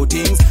maajabu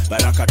things.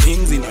 Baraka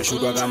things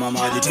inashuka kama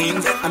maji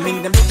things. I'm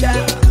in the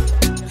middle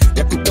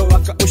ya kutoa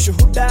ka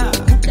ushuhuda.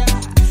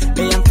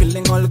 Hey, I'm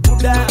feeling all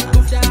good.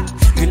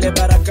 Vile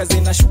baraka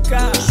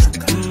zinashuka.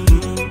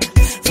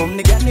 From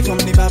ni gani, from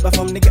ni baba,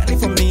 from ni gani,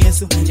 from ni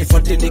Yesu.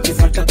 Nifuate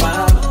nikifuata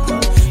baba.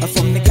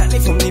 From ni gani,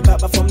 from ni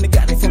baba, from ni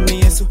gani, from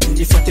ni Yesu.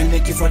 Nifuate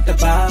nikifuata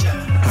baba.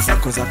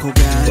 Afako zako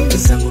gani?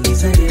 Zangu ni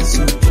za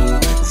Yesu tu.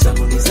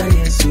 Zangu ni za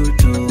Yesu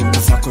tu.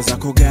 Afako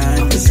zako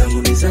gani?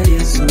 Zangu ni za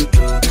Yesu tu.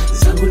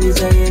 Zangu ni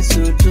za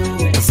Yesu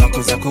tu.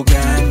 Afako zako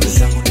gani?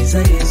 Zangu ni za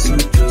Yesu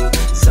tu.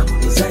 Zangu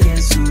ni za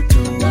Yesu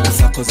tu.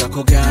 Afako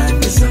zako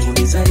gani? Zangu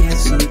ni za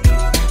Yesu tu.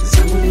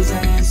 Zangu ni za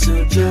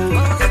Yesu tu.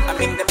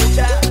 I'm in the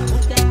middle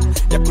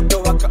ya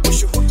kutoa ka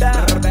ushuhuda.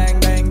 Bang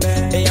bang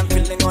bang. Hey, I'm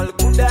feeling all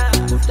good.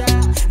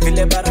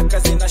 Vile baraka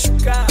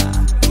zinashuka.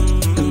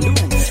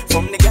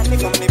 From ni gani,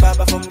 from ni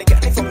baba, from ni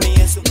gani, from ni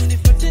Yesu. From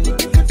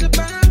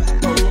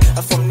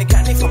ni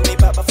gani, from ni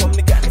baba, from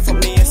ni gani, from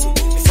ni Yesu.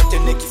 Nifuate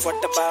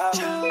nikifuata baba.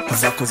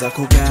 Afako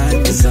zako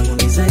gani? Zangu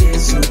ni za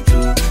Yesu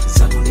tu.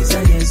 Zangu ni za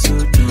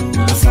Yesu tu.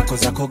 Afako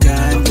zako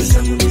gani?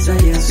 Zangu ni za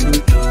Yesu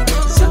tu.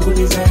 Zangu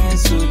ni za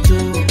Yesu tu.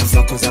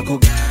 Afako zako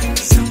gani?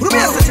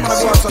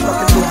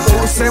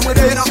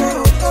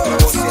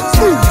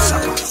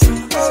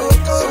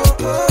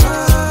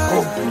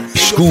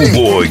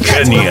 Schoolboy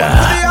Kenya.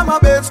 My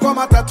beds kwa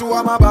matatu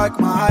wa my back,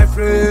 my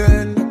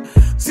friend.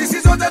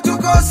 Sisi sote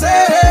tukose.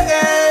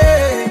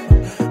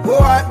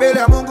 Oh, mbele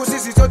ya Mungu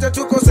sisi sote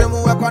tukose.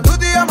 Muwe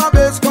ndudi ya my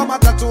beds kwa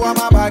matatu wa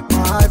my back,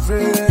 my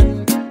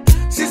friend.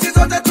 Sisi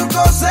sote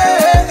tukose.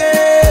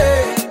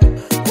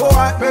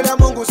 Oh, mbele ya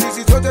Mungu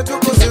sisi sote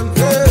tukose.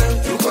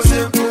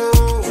 Tukose.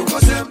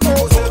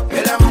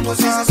 Mbele ya Mungu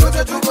sisi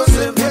sote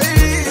tukose.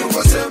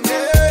 Tukose.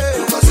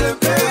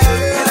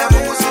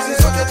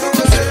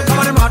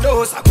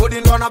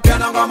 Wana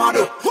piana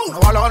ngamado na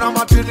wala wana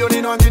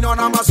matrilioni na ngino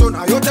na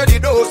masona yote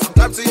dido.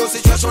 Sometimes your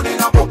situation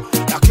inapo,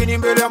 lakini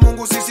mbele ya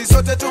Mungu sisi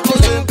sote tuko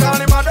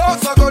zimkani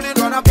madosa. Godi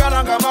ndo na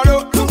piana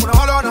ngamado na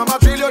wala wana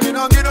matrilioni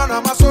na ngino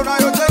na masona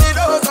yote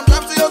dido.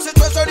 Sometimes your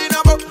situation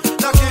inapo,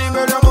 lakini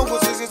mbele ya Mungu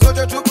sisi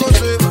sote tuko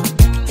zima.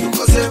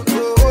 Tuko zima,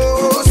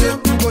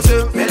 tuko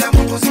zima. Mbele ya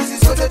Mungu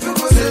sisi sote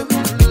tuko zima.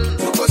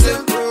 Tuko zima,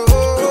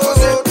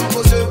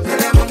 tuko zima.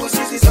 Mbele ya Mungu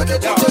sisi sote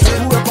tuko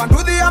zima. Uwe kwa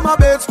ndudhi ya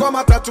mabeds kwa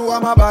matatu wa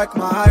my back,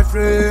 my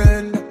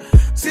friend.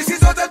 Sisi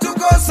sote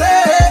tukose.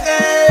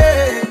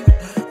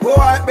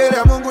 Oh, mbele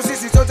ya Mungu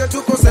sisi sote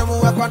tukose.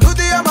 Muwe kwa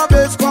ndudhi ya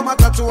mabeds kwa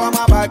matatu wa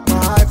my back,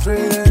 my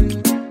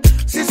friend.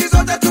 Sisi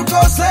sote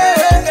tukose.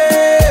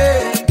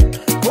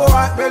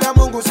 Oh, mbele ya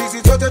Mungu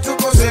sisi sote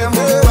tukose.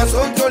 Muwe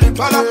sonto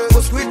lipala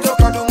mosquito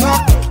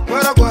kadunga.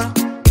 Gwara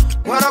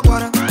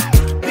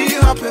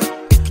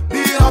be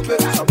happy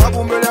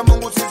sababu mbele ya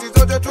Mungu sisi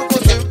sote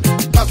tukose.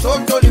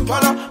 Kasonto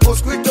lipala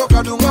mosquito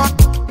kadunga.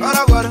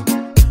 Gwara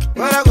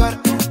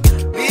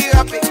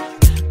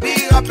be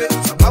happy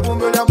sababu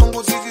mbele ya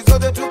Mungu sisi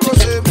sote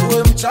tukose.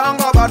 Uwe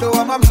mchanga bado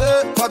wa mamze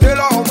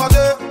fadhila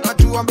omade.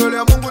 Najua mbele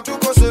ya Mungu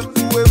tukose.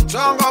 Uwe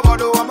mchanga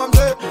bado wa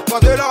mamze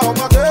fadhila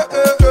omade.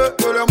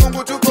 Mbele ya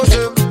Mungu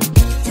tukose.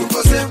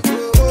 Tukose.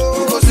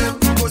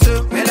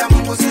 Mbele ya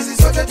Mungu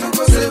sisi sote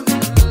tukose.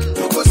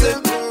 Tukose.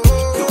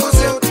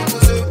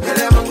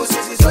 Mbele ya Mungu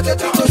sisi sote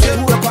tukose.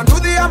 Uwe kwa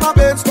ndudhi ya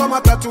mabeds kwa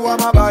matatu wa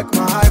my back,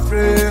 my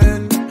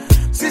friend.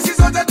 Sisi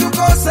sote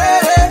tukose.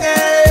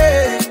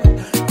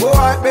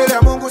 Oh, mbele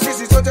ya Mungu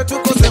sisi sote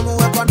tukose.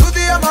 Muwe kwa ndudhi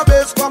ya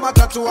mabeds kwa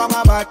matatu wa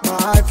my back,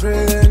 my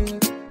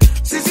friend.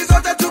 Sisi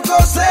sote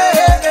tukose.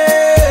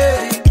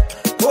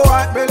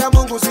 Oh, mbele ya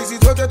Mungu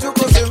sisi sote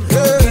tukose.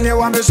 Wengine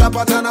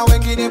wameshapata na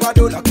wengine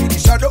bado, lakini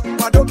shadow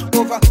mado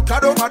over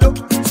kado mado.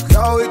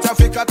 Yao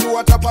itafika tu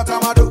watapata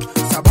mado,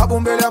 sababu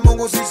mbele ya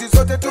Mungu sisi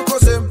sote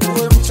tukose.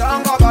 Uwe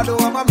mchanga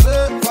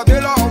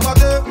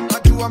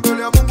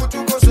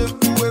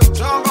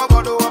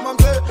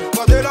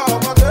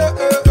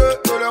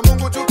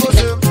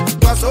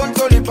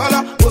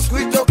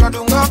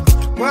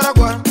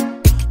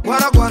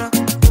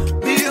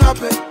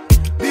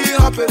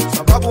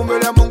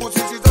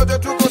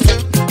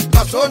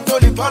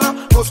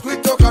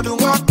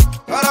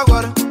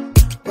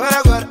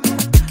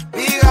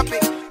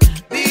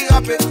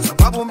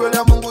mbele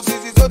ya Mungu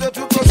sisi sote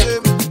tuko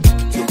same.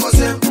 Tuko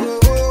same,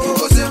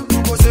 tuko same,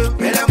 tuko same.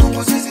 Mbele ya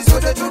Mungu sisi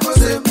sote tuko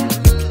same.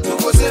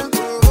 Tuko same,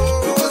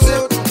 tuko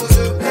same, tuko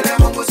same. Mbele ya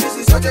Mungu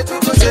sisi sote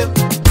tuko same.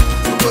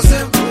 Tuko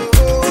same,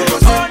 tuko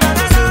same.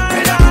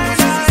 Mbele ya Mungu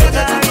sisi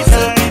sote tuko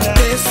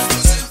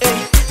same.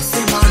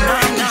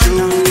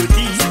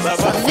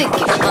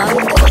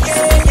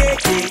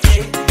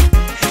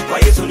 Kwa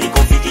Yesu niko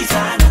fiti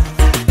sana.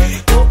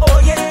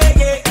 Oh yeah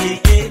yeah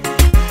yeah.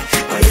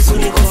 Kwa Yesu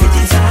niko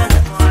fiti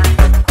sana.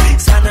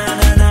 Sana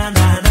na na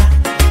na na.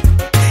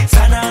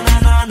 Sana na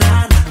na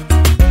na na.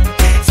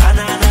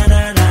 Sana na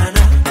na na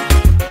na.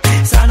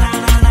 Sana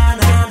na na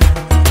na na.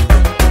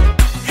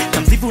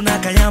 Namsifu na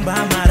kayamba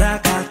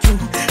maraka tu.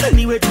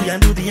 Ni wetu ya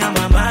ndudi ya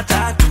mama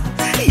tatu.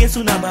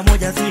 Yesu namba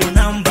moja sio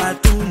namba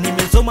tu.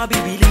 Nimesoma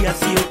Biblia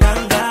sio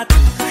kanga tu.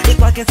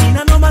 Kwake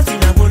sina noma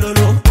sina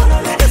bololo.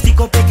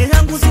 Siko peke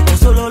yangu siko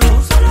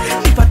sololo.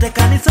 Nipate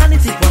kanisani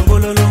siko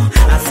ngololo.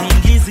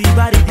 Asingizi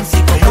baridi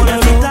siko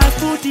mololo.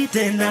 Sitafuti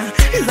tena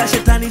za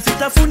shetani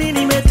sitafuni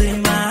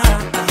nimetema.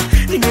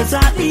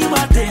 Nimezaliwa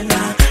tena.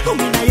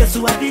 Mimi na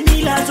Yesu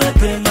adinilazwe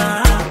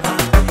pema.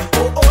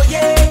 Oh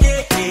yeah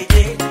yeah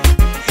yeah.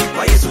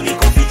 Kwa Yesu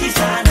niko fiti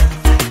sana.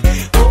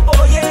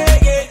 Oh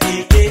yeah yeah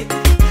yeah.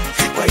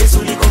 Kwa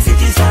Yesu niko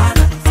fiti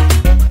sana.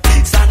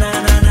 Sana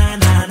na na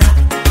na na.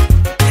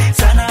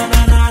 Sana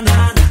na na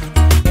na na.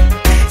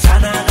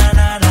 Sana na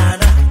na na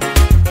na.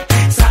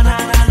 Sana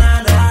na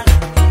na na na.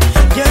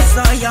 Yes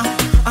I am.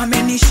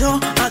 Amenisho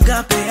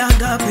agape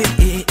agape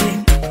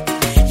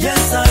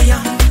Yes I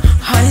am.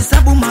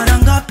 Haisabu mara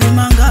ngapi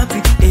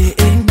mangapi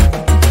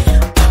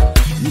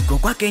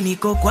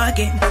Niko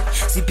kwake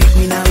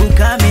sipigwi na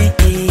ukame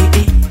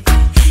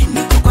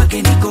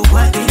Niko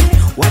kwake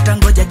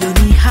watangoja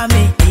joni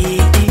hame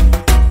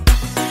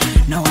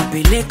na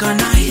wapeleka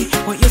nahi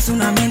kwa Yesu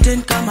na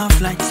maintain kama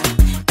flight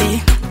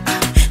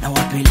na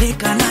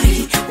wapeleka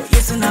nahi kwa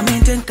Yesu na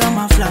maintain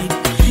kama flight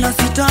na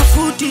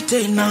sitafuti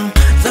tena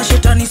za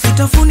shetani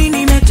sitafuni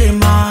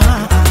nimetema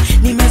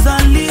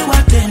nimezaliwa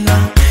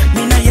tena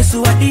mina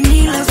Yesu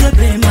adini lazwe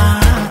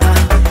pema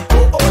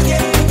Oh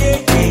yeah yeah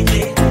yeah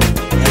yeah.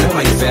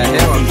 Kwa Yesu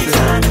niko fiti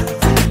sana.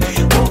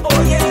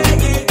 Oh yeah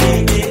yeah yeah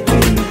yeah.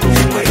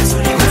 Kwa Yesu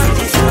niko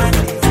fiti sana.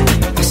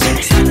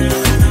 Sana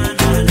na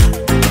na na.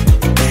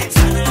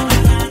 Sana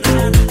na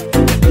na na.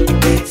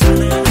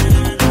 Sana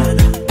na na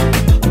na.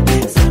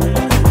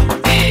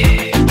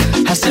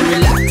 I say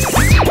relax,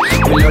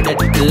 reloaded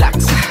relax.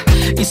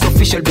 It's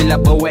official, Billa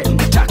Bowen.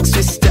 Tax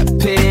we step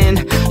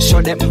in,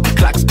 show them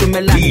clocks to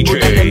me like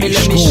let me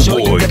show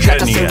you the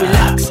plot. I say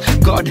relax,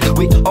 God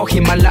we owe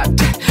him a lot.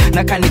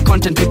 Na kani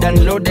content we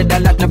downloaded a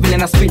lot. Na vile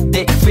na speed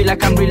they feel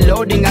like I'm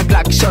reloading a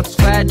Glock. Shots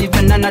fired,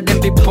 even none of them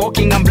be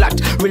poking. I'm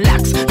blocked.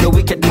 Relax, no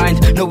wicked mind.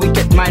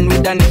 We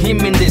done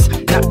him in this.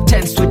 Not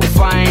tense we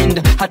defined.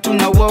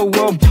 Hatuna wow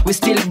wow, we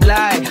still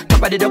blind.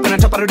 Top of the dope and on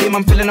top of the rim,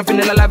 I'm feeling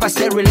alive. I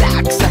say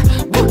relax,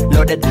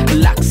 loaded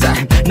relax.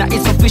 Now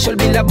it's official,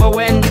 Billa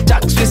Bowen.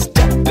 Tax we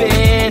step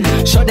in,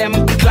 show them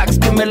clocks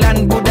to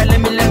Milan Buddha. Let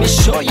me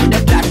show you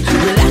the plot.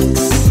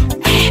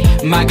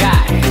 Relax, my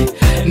guy.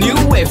 New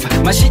wave,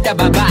 mashita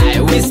bye-bye.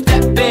 We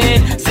step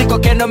in, siko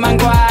kendo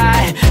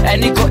mangwai.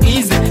 And it go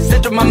easy,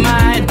 settle my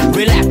mind.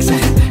 Relax,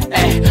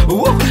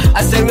 woo,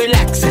 I say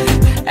relax.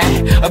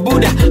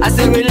 Buddha, I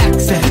say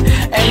relax.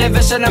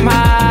 Elevation I'm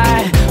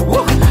high,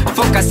 woo,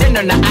 focusing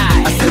on the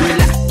eye. I say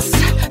relax,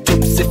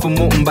 tumsifu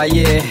Mumba,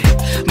 yeah.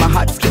 My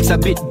heart skips a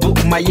bit,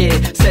 book my yeah.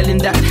 Selling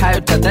that high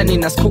tadhani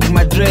na scoop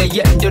my dre.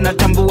 Yeah, ndio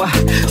natambua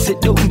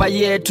sidumba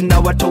yeah.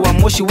 Tunawatoa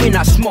moshi, we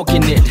not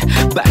smoking it.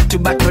 Back to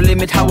back, no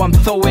limit how I'm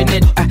throwing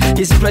it.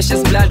 His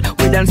precious blood,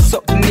 we done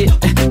soaking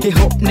it. He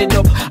holding it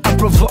up, I'm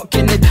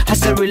provoking it. I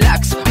say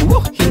relax,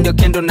 woo, hindio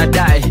kendo na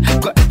die.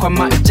 Kwa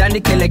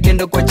majani kele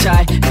kendo kwa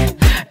chai.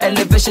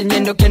 Elevation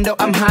yendo kendo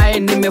I'm high.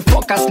 Nime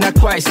focus na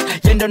Christ,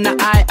 yendo na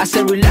I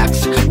say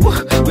relax, woo,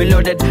 we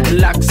loaded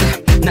relax.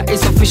 Now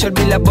it's official,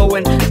 Billa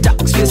Bowen.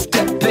 Tax we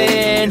step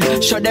in,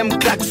 show them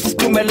clocks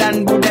to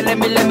Milan Buddha. Let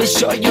me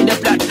show you the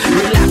plot.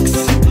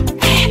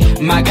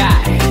 Relax, my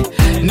guy.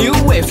 New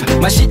wave,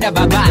 mashita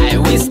bye-bye.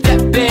 We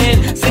step in,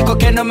 siko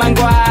kendo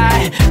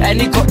mangwai.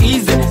 And it go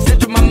easy, set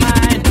to my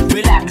mind.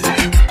 Relax, I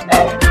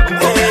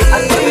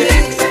say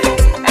relax.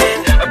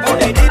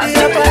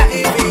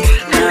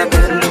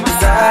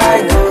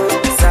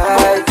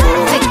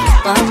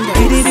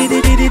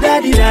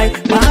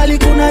 Mahali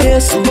kuna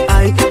Yesu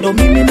ai ndo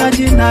mimi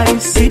najinai.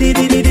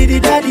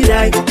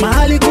 Didididididididai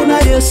mahali kuna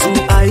Yesu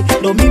ai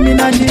ndo mimi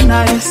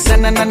najinai.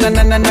 Sana na na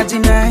na na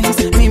najinai.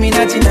 Mimi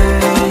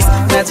najinai.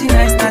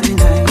 Najinai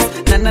najinai.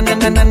 Na na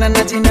na na na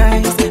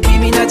najinai.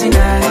 Mimi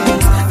najinai.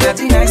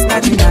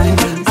 Najinai.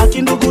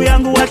 Aki ndugu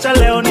yangu wacha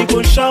leo ni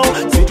kushow.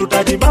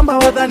 Situtajibamba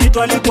wadhani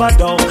twalikuwa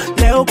do.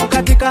 Leo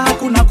kukatika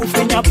hakuna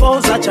kufinya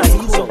poza cha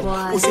hizo.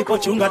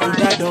 Usipochunga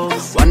tutado.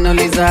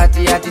 Wanauliza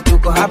hati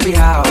tuko happy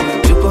hao.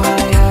 Tuko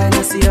haya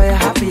na sio ya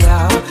happy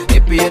hao.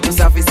 Epi yetu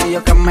safi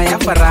sio kama ya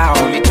Farao.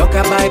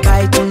 Mitoka bye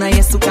bye tuna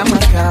Yesu kama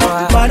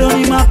kawa. Bado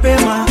ni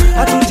mapema,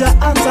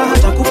 hatujaanza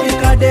hata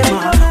kupika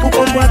dema.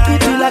 Uko kwa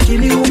kiti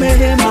lakini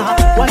umehema.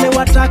 wale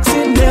wa taxi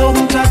leo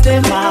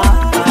mtatema.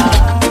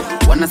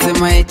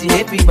 Wanasema eti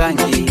happy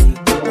bangi,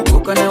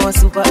 ukoka na wa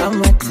super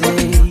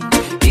amate.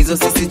 Hizo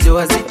sisi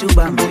joa zitu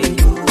bambi,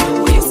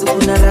 Yesu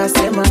kuna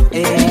rasema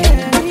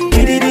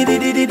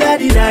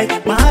Dididididididididai,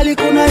 mahali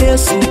kuna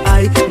Yesu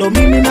ai, ndo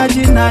mimi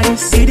najinai.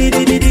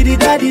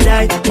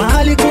 Dididididididididai,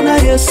 mahali kuna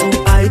Yesu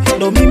ai,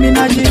 ndo mimi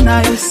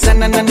najinai.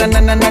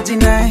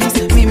 Najinai,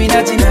 mimi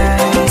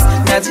najinai.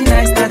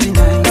 Najinai,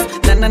 najinai.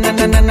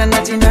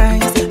 Najinai,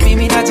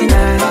 mimi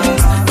najinai.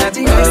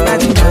 Najinai.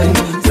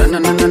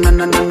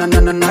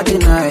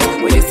 Najinai.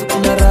 Yesu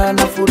kuna raha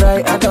na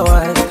furahi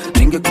otherwise.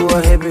 Ningekuwa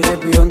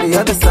happy on the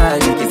other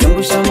side.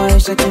 Nikizungusha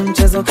maisha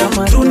kimchezo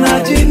kama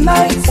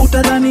tunajinai.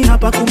 Utadhani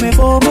hapa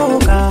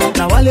kumebomoka,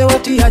 na wale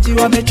watiaji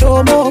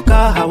wamechomoka.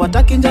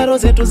 Hawataki njaro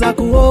zetu za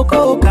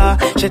kuokoka.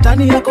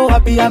 Shetani yako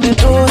wapi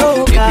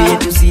ametoroka. Baby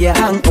yetu si ya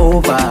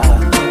hangover,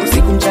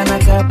 usiku mchana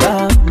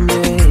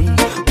kabambe.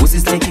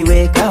 Usisteki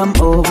we come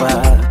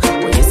over,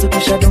 Yesu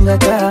tushadunga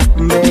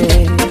kambe.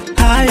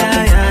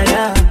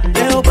 Haya,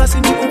 leo basi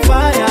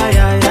nikufaya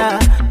ya.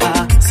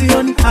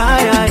 Sioni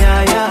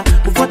haya,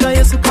 kufuata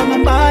Yesu kama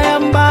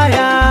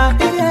mbaya.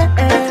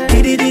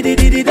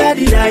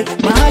 Didididididididai,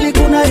 mahali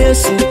kuna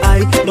Yesu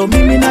ai, ndo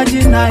mimi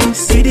najinai.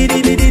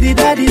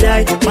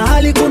 Didididididididai,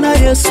 mahali kuna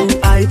Yesu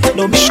ai,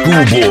 ndo mimi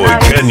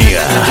Vjskoolboyke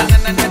Kenya.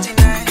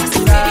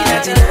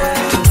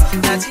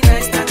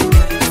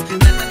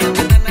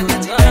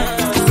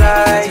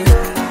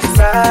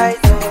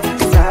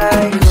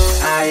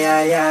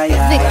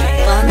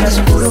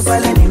 Nashukuru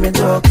pale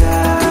nimetoka.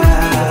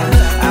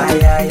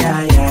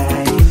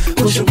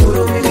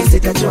 Kushukuru mimi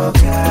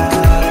sitachoka.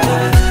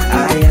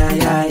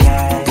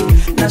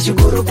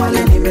 Nashukuru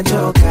pale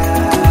nimetoka.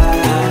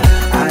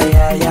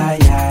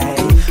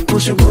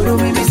 Kushukuru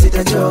mimi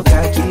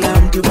sitachoka. Kila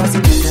mtu basi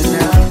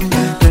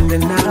twende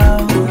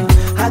nao.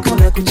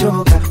 Hakuna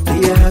kuchoka,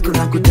 pia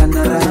hakuna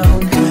kutana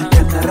round.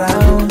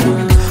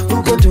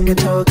 Huko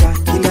tumetoka,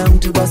 kila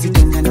mtu basi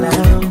twende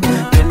nao.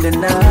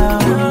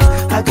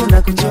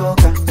 Hakuna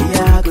kuchoka,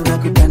 pia hakuna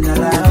kutana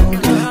round.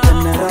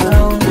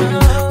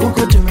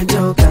 Huko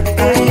tumetoka.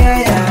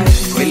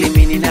 Kweli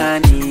mimi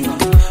nani?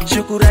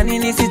 Shukurani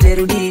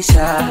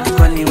nisiterudisha,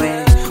 kwani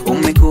we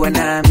umekuwa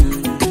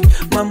nami.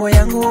 Mambo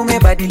yangu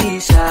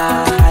umebadilisha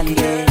hali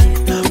le.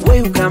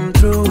 We come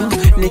through,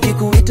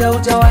 nikikuita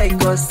hujawahi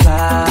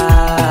kosa.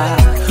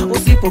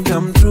 Usipo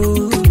come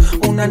through,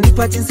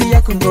 unanipa jinsi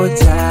ya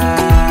kungoja.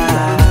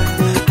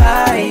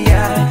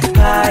 Haya,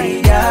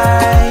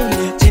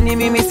 chini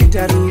mimi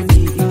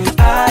sitarudi.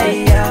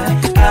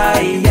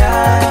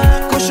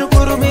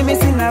 Kushukuru mimi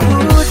sina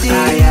budi.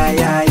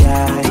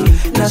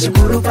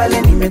 Nashukuru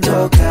pale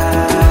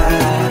nimetoka.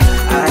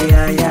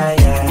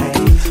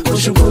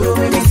 Kushukuru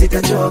mimi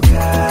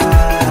sitachoka.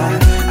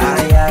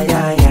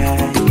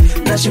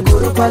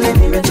 Nashukuru pale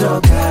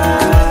nimetoka.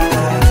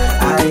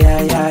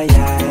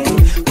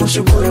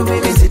 Kushukuru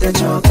mimi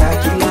sitachoka.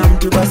 Kila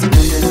mtu basi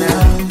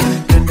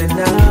twende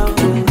nao.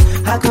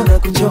 Hakuna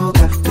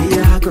kuchoka,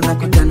 pia hakuna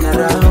kutana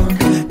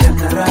round.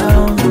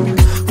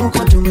 Huko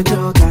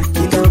tumetoka,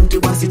 kila mtu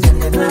basi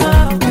twende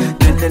nao.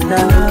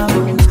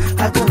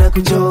 Hakuna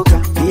kuchoka,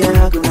 pia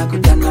hakuna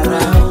kutana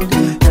round.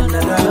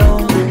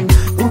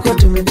 Huko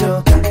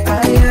tumetoka.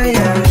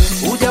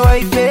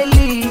 Hujawahi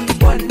feli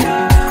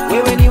Bwana,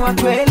 wewe ni wa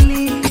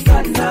kweli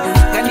sana.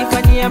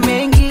 Kanifanyia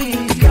mengi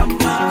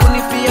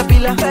kunifia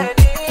bila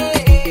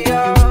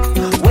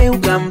we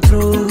come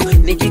through,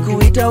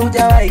 nikikuita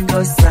hujawahi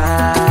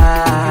kosa.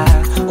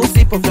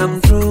 Usipo come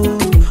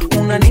through,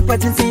 unanipa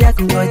jinsi ya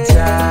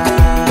kungoja.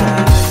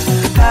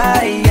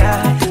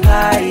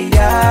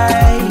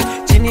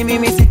 Chini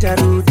mimi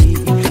sitarudi.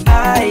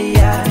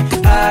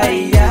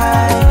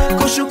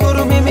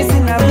 Kushukuru mimi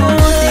sina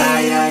budi.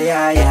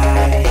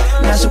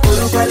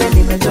 Nashukuru pale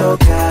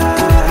nimetoka.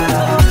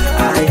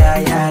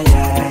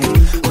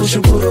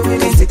 Kushukuru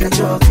mimi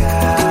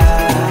sitachoka.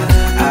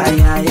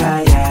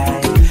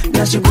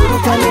 Nashukuru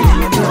pale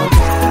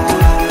nimetoka.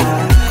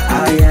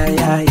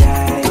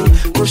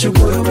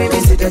 Kushukuru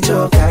mimi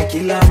sitachoka.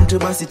 Kila mtu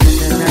basi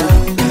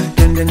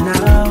twende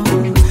nao.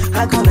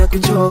 Hakuna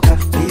kuchoka,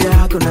 pia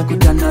hakuna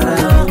kutana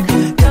round.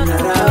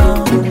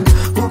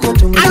 Huko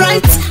tumetoka,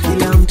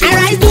 kila mtu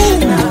basi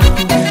twende nao.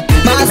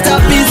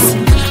 Masterpiece.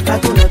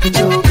 Hakuna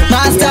kuchoka,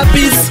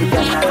 Masterpiece.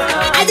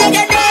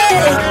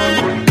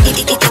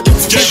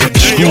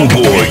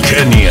 Vjskoolboyke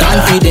Kenya.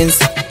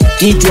 Confidence,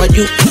 kichwa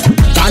juu.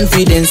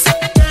 Confidence,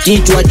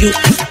 kichwa juu.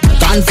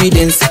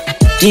 Confidence,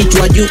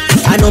 kichwa juu.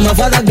 I know my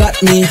father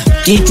got me.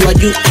 Kichwa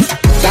juu.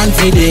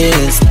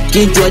 Confidence,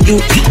 kichwa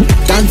juu.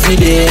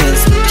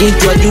 Confidence,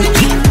 kichwa juu.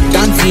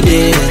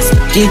 Confidence,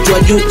 kichwa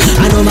juu.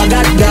 I know my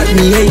God got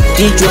me. Hey,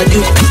 kichwa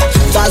juu.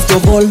 First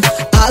of all,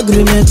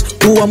 agreement.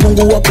 Kuwa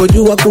Mungu wako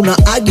juu, hakuna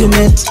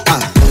argument.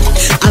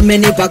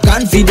 Amenipa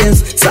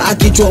confidence, saa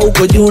kichwa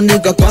uko juu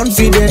nika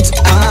confident.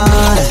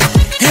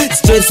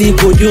 Stress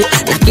iko juu,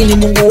 lakini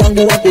Mungu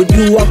wangu wako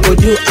juu, wako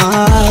juu.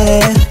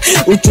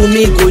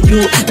 Uchumi iko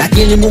juu,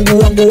 lakini Mungu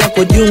wangu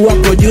wako juu,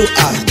 wako juu.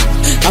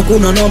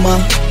 Hakuna noma,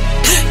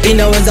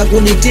 inaweza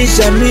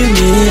kunitisha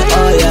mimi.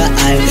 Oh yeah,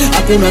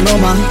 hakuna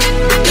noma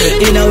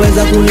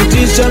inaweza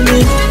kunitisha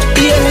mimi.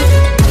 Yeah.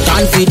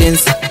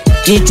 Confidence,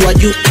 kichwa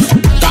juu.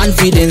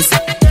 Confidence,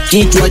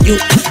 kichwa juu.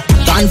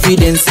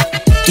 Confidence,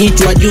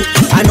 kichwa juu.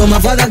 I know my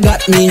father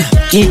got me.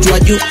 Kichwa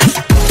juu.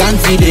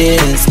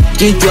 Confidence,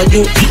 kichwa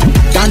juu.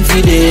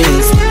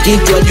 Confidence,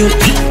 kichwa juu.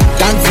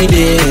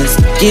 Confidence,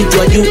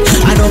 kichwa juu.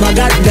 I know my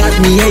God got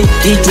me, hey,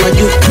 kichwa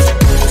juu.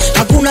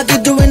 Hakuna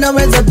kitu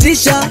inaweza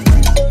tisha,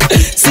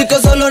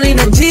 siko solo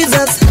nina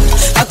Jesus.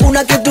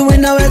 Hakuna kitu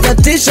inaweza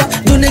tisha,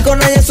 juu niko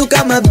na Yesu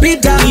kama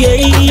Peter.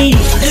 Yeah.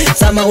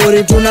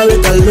 Samahuri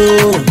tunaweka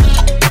low,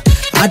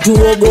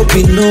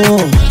 hatuogopi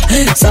no.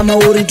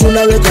 Samahuri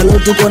tunaweka low,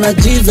 tuko na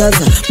Jesus.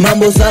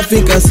 Mambo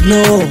safi ka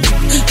snow,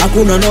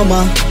 hakuna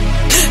noma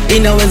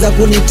inaweza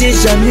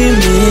kunitisha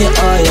mimi.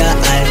 Oh yeah,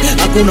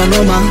 hakuna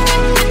noma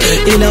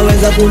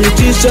inaweza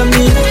kunitisha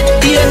mimi.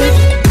 Yeah.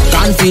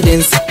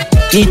 Confidence,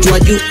 kichwa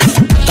juu.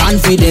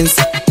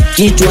 Confidence,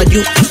 kichwa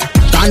juu.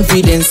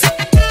 Confidence,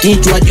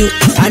 kichwa juu.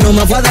 I know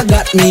my father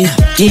got me.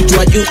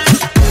 Kichwa juu.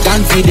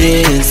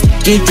 Confidence,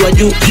 kichwa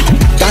juu.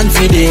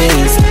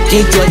 Confidence,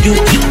 kichwa juu.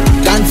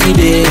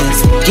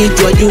 Confidence,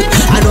 kichwa juu.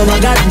 I know my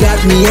God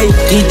got me, hey,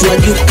 kichwa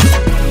juu.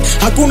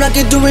 Hakuna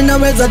kitu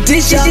inaweza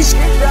tisha,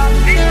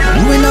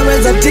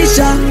 inaweza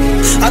tisha.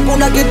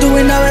 Hakuna kitu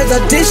inaweza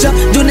tisha,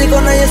 juu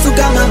niko na Yesu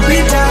kama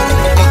Peter.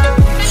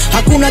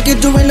 Hakuna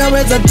kitu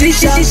inaweza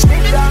tisha,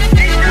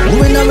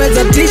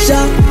 inaweza tisha.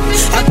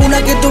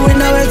 Hakuna kitu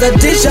inaweza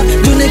tisha,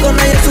 juu niko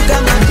na Yesu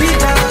kama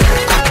Peter.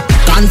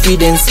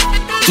 Confidence,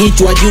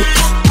 kichwa juu.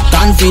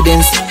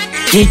 Confidence,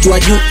 kichwa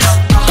juu.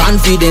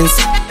 Confidence,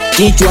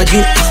 kichwa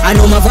juu. I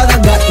know my father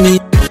got me.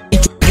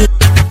 Kichwa juu.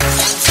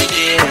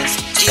 Confidence,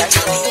 kichwa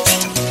juu.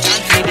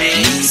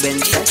 Confidence,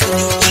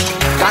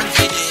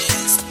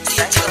 confidence,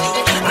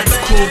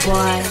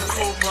 Vjskoolboyke.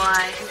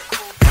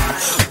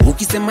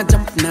 Ukisema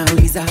jump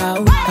nauliza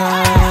how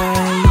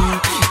high.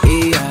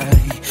 Yeah.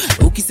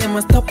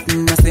 Ukisema stop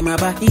nasema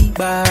bye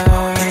bye.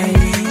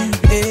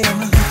 Yeah.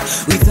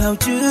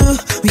 Without you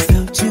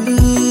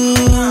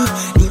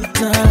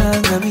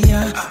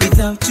nitangamia.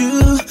 Without you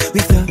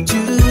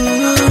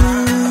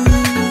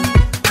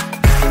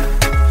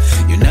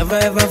you never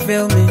ever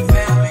fail me.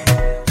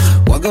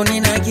 Wago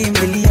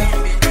ninakimbilia,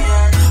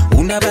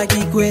 unabaki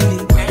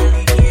kweli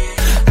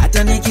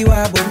hata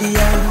nikiwa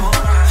bondia.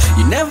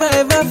 You never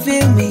ever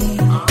fail me.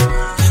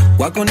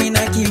 Wako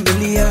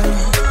ninakimbilia,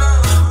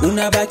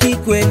 unabaki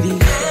kweli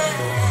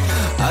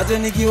hata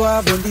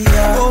nikiwa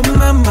bondia. Oh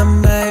mama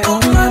my, oh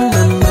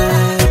mama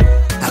my,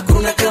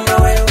 hakuna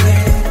kama wewe.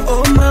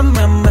 Oh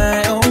mama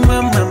my, oh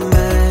mama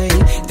my,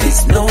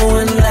 there's no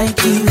one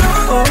like you.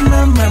 Oh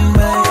mama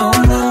my, oh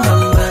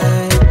mama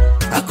my,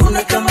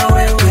 hakuna kama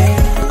wewe.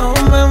 Oh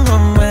mama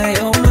my,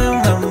 oh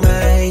mama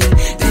my,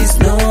 there's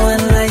no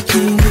one like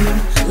you,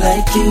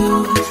 like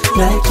you,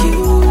 like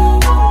you.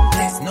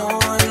 There's no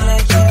one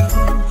like you,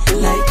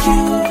 like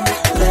you,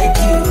 like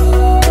you.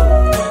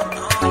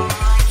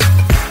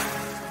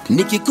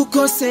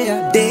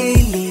 Nikikukosea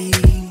daily,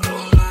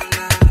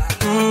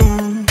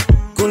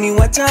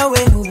 kuniwacha we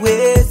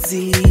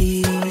huwezi.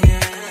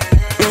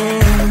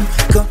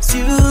 Cause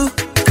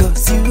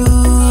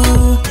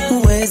you,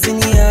 huwezi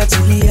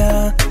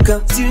niachilia.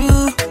 Cause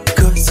you,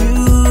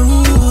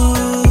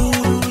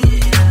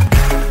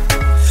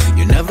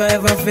 you never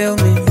ever fail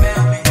me.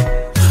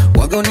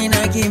 Wago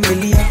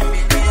ninakimbilia,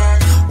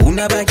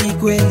 unabaki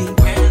kweli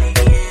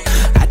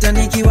hata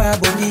nikiwa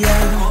bondia.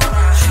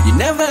 You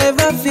never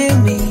ever fail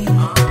me.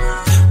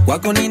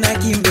 Wako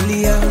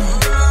ninakimbilia,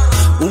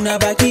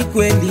 unabaki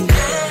kweli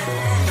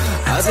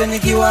hata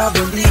nikiwa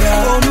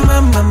bondia. Oh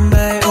mama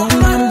my, oh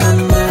mama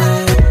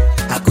my,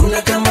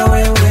 hakuna kama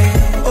wewe.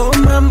 Oh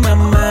mama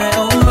my,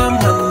 oh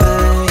mama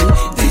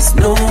my, there's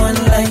no one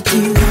like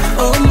you.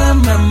 Oh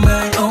mama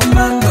my, oh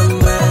mama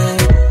my,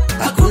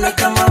 hakuna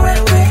kama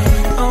wewe.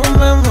 Oh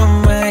mama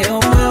my, oh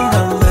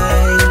mama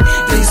my,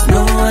 there's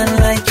no one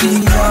like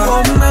you.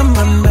 Oh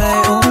mama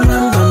my, oh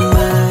mama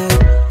my,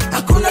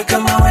 hakuna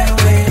kama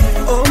wewe.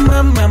 Oh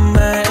mama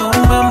my, oh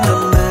mama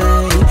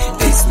my,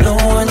 there's no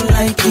one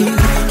like you.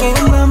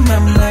 Oh mama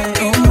my,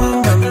 oh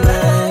mama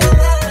my,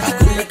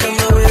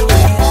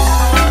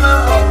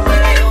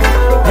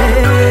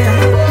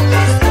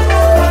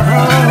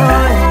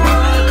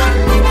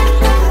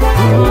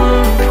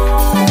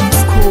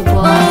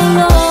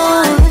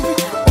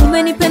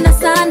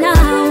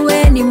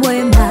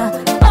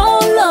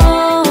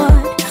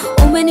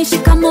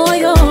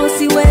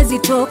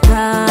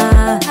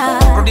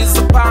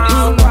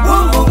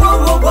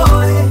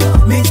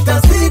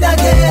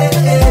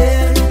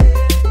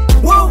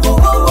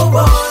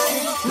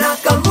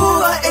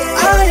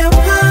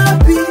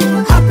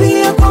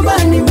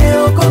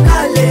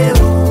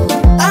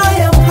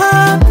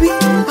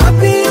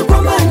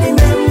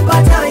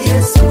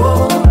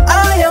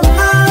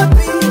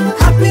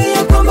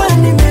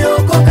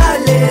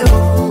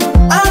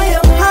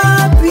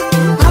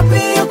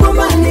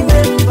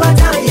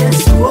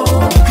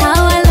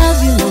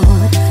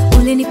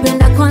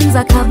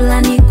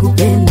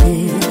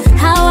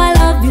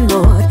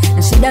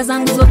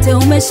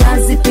 zote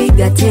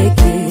umeshazipiga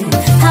teke.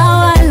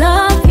 How I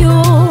love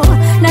you,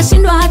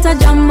 nashindwa hata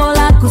jambo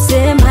la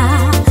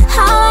kusema.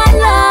 How I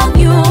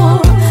love you,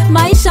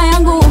 maisha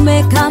yangu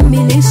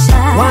umekamilisha.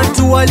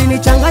 Watu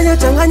walinichanganya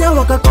changanya,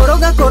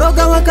 wakakoroga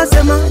koroga,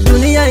 wakasema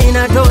dunia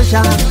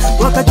inatosha.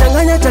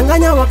 Wakachanganya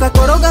changanya,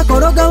 wakakoroga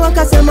koroga,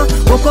 wakasema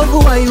wokovu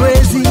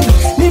haiwezi.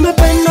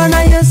 Nimependwa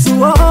na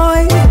Yesu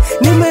oi,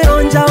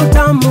 nimeonja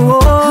utamu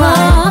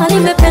oi.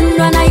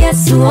 Nimependwa na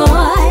Yesu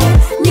oi,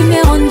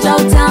 nimeonja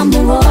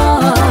utamu oi.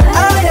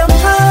 I am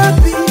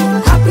happy,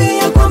 happy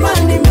ya kwamba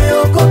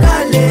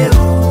nimeokoka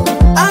leo.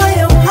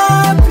 I am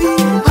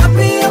happy,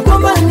 happy ya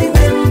kwamba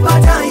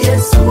nimempata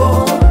Yesu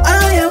oi.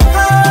 I am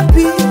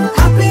happy,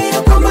 happy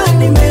ya kwamba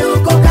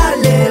nimeokoka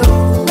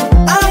leo.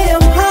 I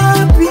am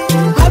happy,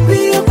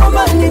 happy ya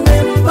kwamba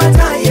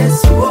nimempata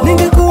Yesu oi.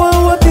 Ningekuwa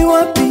wapi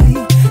wapi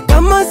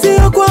kama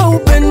sio kwa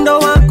upendo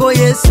wako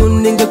Yesu?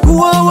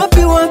 Ningekuwa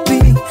wapi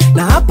wapi?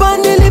 Na hapa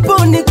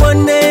nilipo ni kwa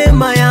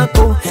neema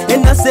yako.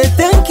 And I say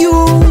thank you.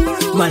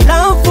 My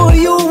love for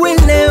you will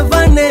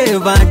never,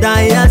 never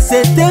die. I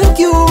say thank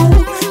you.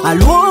 I'll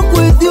walk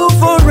with you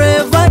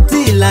forever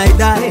till I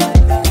die.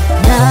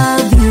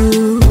 Love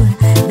you,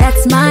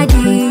 that's my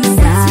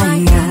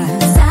desire.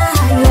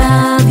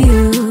 Love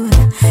you,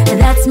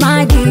 that's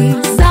my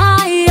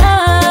desire.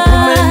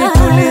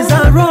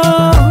 Umenituliza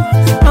roho,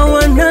 I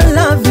wanna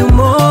love you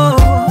more.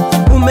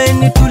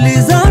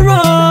 Umenituliza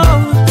roho,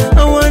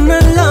 I wanna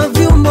love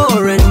you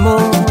more and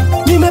more.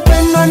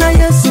 Nimependwa na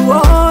Yesu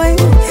oi,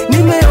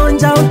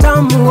 nimeonja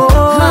utamu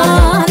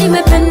oi.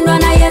 Nimependwa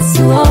na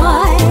Yesu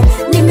oi,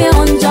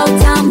 nimeonja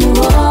utamu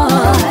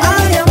oi.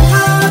 I am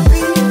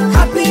happy,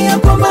 happy ya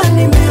kwamba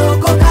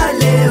nimeokoka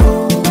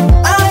leo.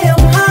 I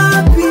am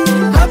happy,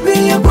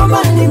 happy ya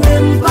kwamba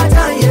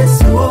nimempata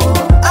Yesu oi.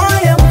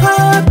 I am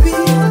happy,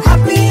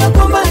 happy ya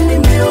kwamba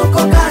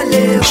nimeokoka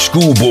leo.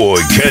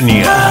 Vjskoolboyke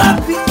Kenya.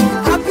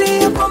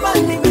 Happy ya kwamba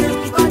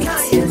nimempata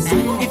Yesu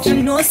oi. If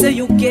you know say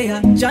you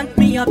care, chant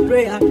me a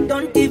prayer.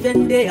 Don't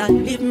even dare,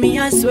 leave me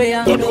I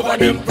swear. God over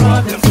them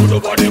problems, God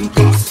over them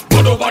costs,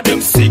 God over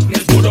them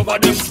sickness, God over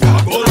them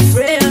struggles.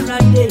 Prayer a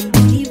day,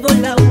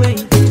 evil away,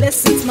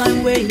 blessings my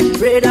way.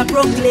 Pray that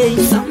proclaim,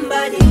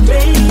 somebody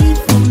pray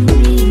for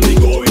me. We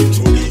going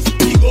through this,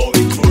 we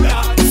going through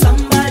that.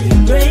 Somebody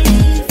pray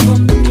for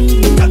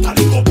me. That a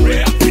little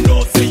prayer, we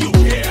know say you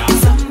care.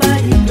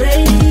 Somebody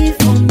pray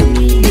for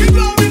me. We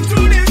going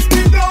through this,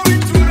 we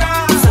going through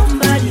that.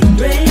 Somebody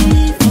pray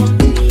for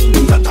me.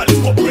 That a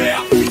little prayer,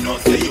 we know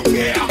say you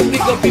care.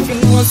 Pick up if you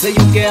know say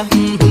you care.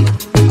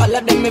 All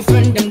of them my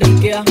friend,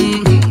 them care.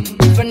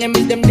 Friend them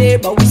is them there,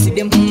 but we see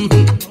them.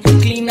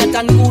 Clean out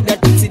and good that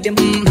we see them.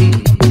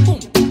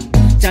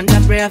 Chant a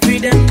prayer for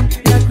them,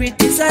 not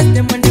criticize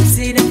them when they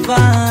see them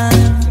fall.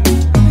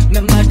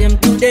 Remember them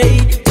today,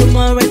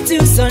 tomorrow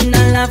too, son,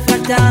 I laugh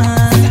at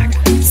that.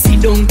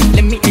 Sit down,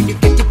 let me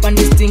educate you on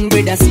this thing,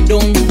 brother, sit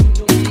down.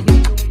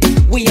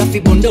 We have to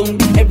burn down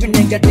every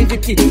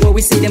negativity where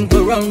we see them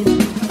go round.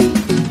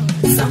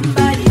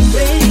 Somebody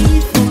pray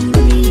for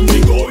me.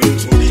 We going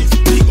through this,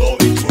 we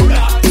going through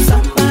that.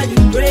 Somebody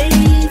pray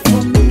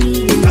for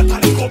me. That a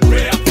little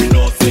prayer, we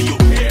know say you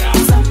care.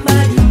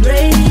 Somebody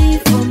pray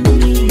for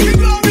me. We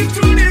going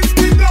through this,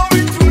 we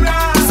going through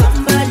that.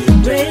 Somebody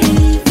pray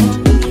for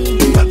me.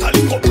 That a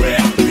little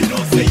prayer, we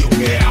know say you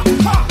care.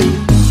 Ha!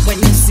 When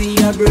you see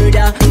your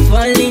brother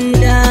falling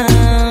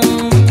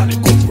down, That a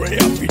little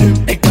prayer for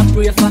them. make a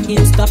prayer for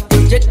him, stop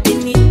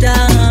projecting it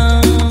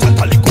down.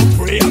 That a little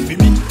prayer for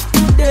me.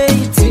 Today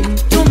it's him,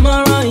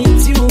 tomorrow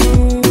it's you.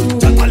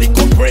 That a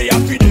little prayer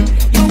for them.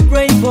 You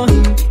pray for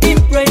him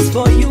prays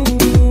for you.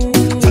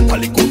 That a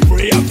little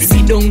prayer for me.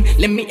 Sit down,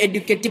 let me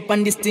educate you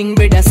on this thing,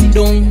 brother, sit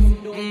down.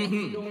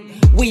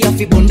 We have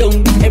to burn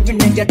down every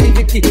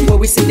negativity where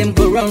we see them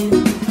go round.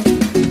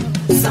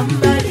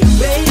 Somebody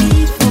pray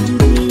for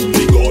me.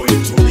 We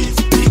going through this,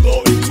 we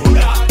going through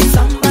that.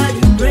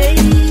 Somebody pray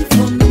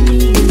for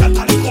me. That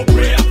a little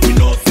prayer, we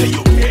know say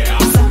you care.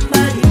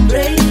 Somebody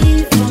pray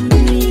for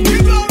me. We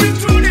going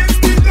through this,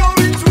 we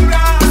going through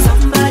that.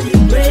 Somebody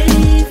pray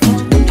for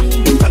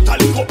me. That a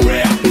little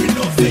prayer, we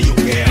know say you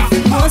care.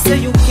 Know say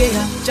you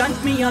care, chant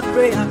me a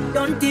prayer.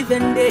 Don't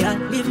even dare,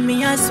 leave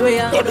me I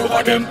swear. God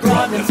over them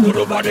problems, God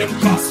over them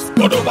costs,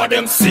 God over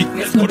them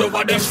sickness, God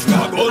over them A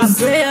struggles.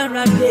 prayer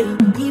a day,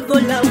 evil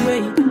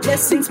away,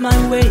 blessings my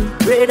way.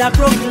 Pray that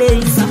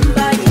proclaim,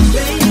 somebody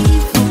pray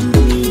for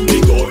me.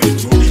 We going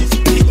through